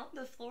be on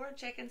the floor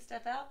checking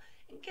stuff out.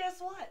 And guess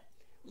what?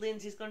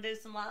 Lindsay's going to do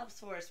some lives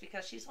for us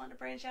because she's wanting to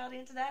branch out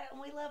into that,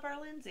 and we love our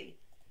Lindsay.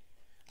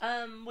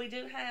 We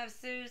do have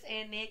Suze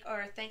and Nick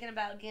are thinking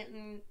about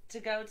getting to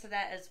go to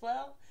that as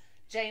well.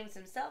 James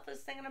himself is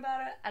thinking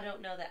about it. I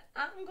don't know that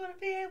I'm going to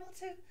be able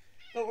to,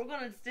 but we're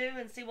going to do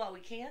and see what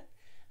we can.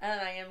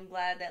 I am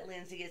glad that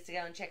Lindsay gets to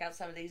go and check out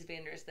some of these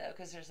vendors, though,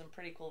 because there's some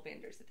pretty cool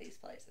vendors at these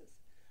places.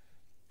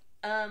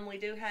 We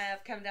do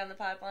have coming down the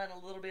pipeline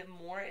a little bit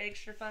more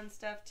extra fun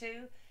stuff,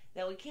 too,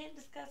 that we can't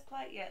discuss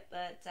quite yet,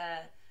 but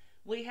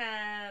we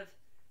have...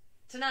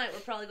 Tonight, we're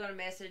probably going to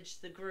message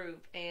the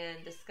group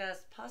and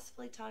discuss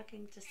possibly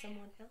talking to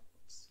someone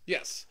else.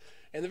 Yes.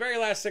 And the very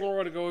last thing we're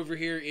going to go over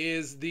here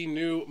is the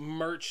new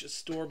merch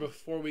store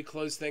before we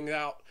close things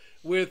out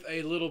with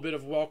a little bit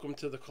of welcome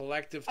to the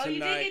collective tonight. Oh,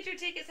 you did get your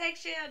tickets.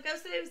 Heck yeah. Go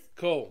Suze.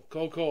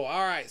 Cool.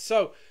 All right.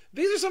 So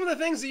these are some of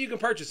the things that you can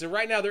purchase. And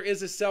right now there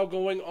is a sale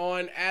going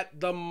on at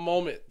the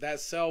moment. That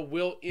sale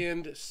will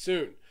end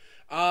soon.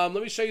 Let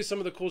me show you some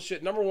of the cool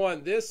shit. Number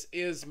one, this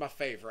is my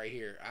fave right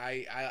here.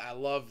 I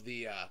love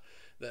the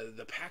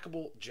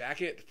packable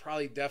jacket.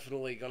 Probably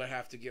definitely gonna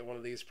have to get one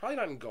of these. Probably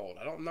not in gold.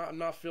 I'm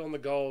not feeling the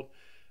gold.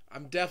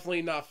 I'm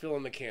definitely not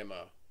feeling the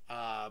camo.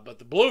 But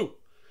the blue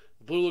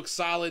looks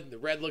solid. The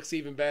red looks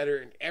even better.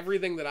 And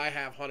everything that I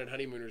have Haunted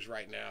Honeymooners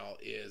right now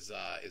is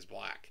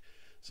black.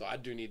 So I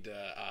do need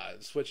to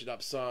switch it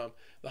up some.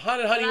 The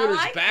Haunted Honeymooners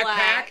backpack.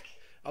 Black.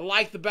 I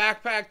like the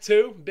backpack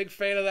too. Big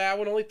fan of that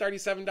one. Only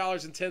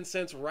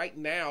 $37.10 right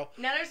now.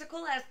 Now there's a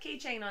cool ass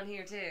keychain on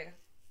here too.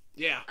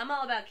 Yeah. I'm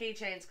all about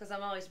keychains because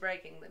I'm always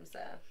breaking them, so.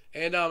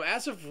 And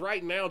as of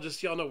right now, just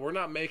so y'all know, we're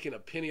not making a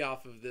penny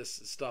off of this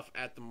stuff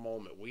at the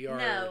moment. We are.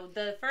 No,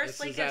 the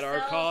first week of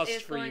sales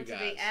is going to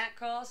be at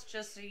cost,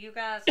 just so you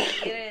guys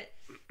can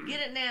get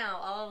it now.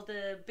 All of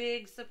the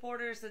big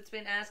supporters that's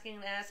been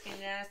asking,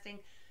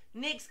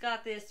 Nick's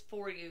got this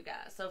for you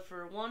guys. So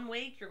for 1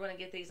 week, you're going to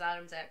get these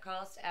items at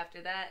cost. After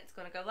that, it's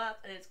going to go up,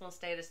 and it's going to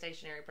stay at a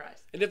stationary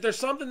price. And if there's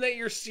something that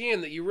you're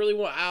seeing that you really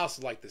want, I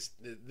also like this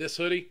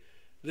hoodie.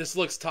 This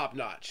looks top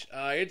notch.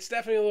 It's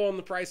definitely a little on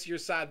the pricier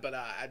side, but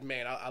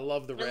man, I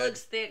love the red. It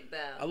looks thick though.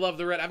 I love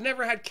the red. I've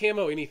never had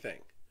camo anything.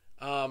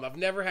 I've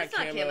never had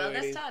camo. That's not camo.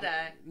 Anything. That's tie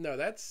dye. No,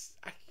 that's.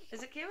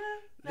 Is it camo?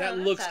 No, that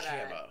looks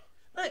camo.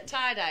 Look,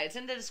 tie dye. It's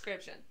in the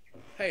description.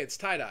 Hey, it's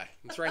tie dye.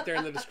 It's right there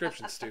in the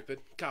description. Stupid.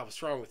 God,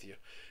 what's wrong with you?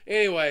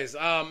 Anyways,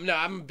 no,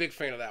 I'm a big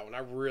fan of that one. I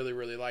really,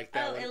 really like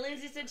that one. And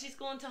Lindsay said she's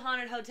going to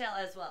Haunted Hotel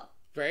as well.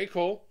 Very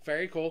cool.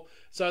 Very cool.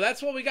 So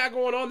that's what we got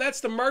going on. That's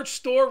the merch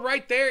store.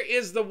 Right there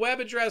is the web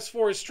address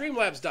for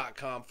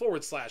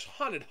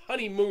streamlabs.com/haunted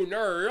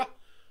honeymooner.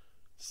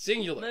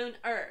 Singular.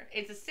 Mooner.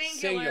 It's a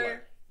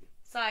singular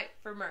site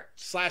for merch.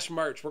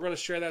 /merch. We're going to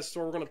share that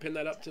store. We're going to pin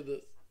that up to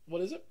the...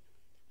 What is it?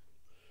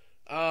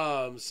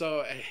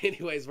 So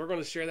anyways, we're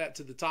going to share that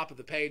to the top of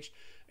the page.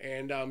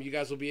 And you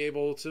guys will be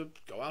able to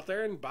go out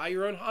there and buy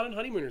your own Haunted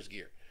Honeymooners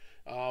gear.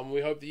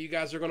 We hope that you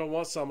guys are going to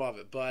want some of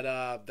it.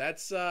 But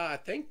that's, I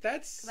think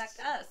that's... Back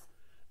to us.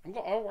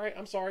 All right,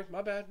 I'm sorry.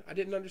 My bad. I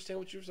didn't understand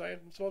what you were saying.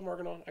 That's what I'm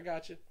working on. I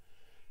got you.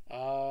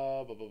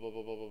 And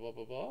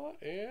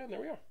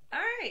there we are. All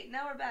right,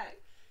 now we're back.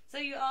 So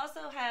you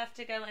also have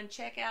to go and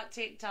check out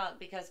TikTok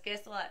because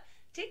guess what?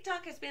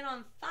 TikTok has been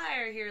on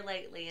fire here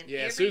lately. And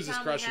every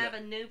time we have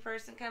a new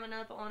person coming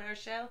up on our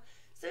show,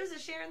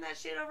 Susan's sharing that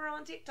shit over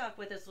on TikTok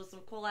with us with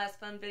some cool-ass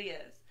fun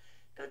videos.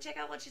 Go check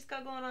out what she's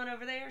got going on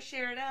over there.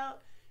 Share it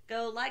out.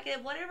 Go like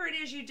it. Whatever it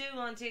is you do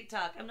on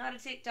TikTok. I'm not a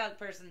TikTok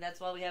person. That's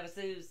why we have a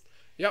Suze.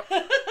 Yep.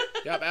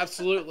 Yep,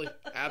 absolutely.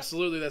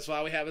 Absolutely. That's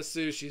why we have a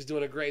Sue. She's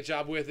doing a great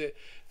job with it.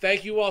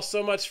 Thank you all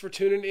so much for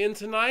tuning in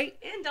tonight.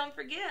 And don't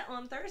forget,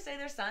 on Thursday,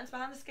 there's Science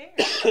Behind the Scare.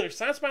 There's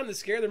Science Behind the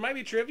Scare. There might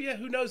be trivia.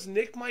 Who knows?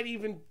 Nick might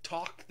even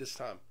talk this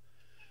time.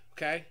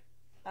 Okay?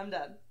 I'm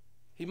done.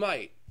 He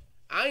might.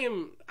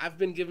 I've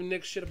been giving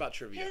Nick shit about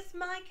trivia. His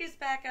mic is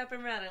back up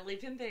and running. Leave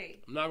him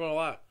be. I'm not going to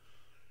lie.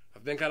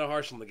 I've been kind of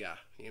harsh on the guy,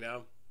 you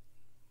know?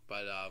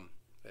 But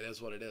it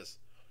is what it is.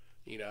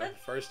 You know,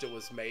 first it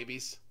was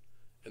maybes.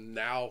 And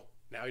now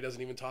he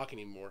doesn't even talk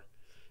anymore.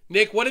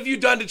 Nick, what have you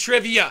done to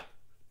trivia?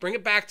 Bring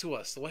it back to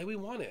us the way we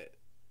want it.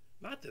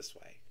 Not this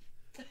way.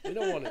 We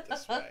don't want it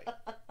this way.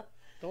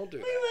 Don't do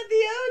that. We want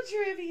the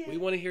old trivia. We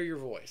want to hear your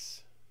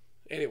voice.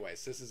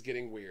 Anyways, this is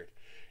getting weird.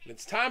 And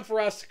it's time for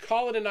us to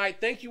call it a night.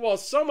 Thank you all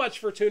so much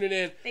for tuning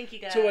in. Thank you,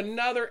 guys. To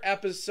another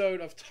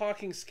episode of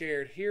Talking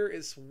Scared. Here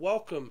is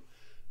welcome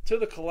to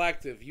the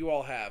collective. You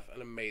all have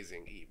an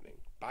amazing evening.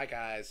 Bye,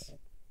 guys.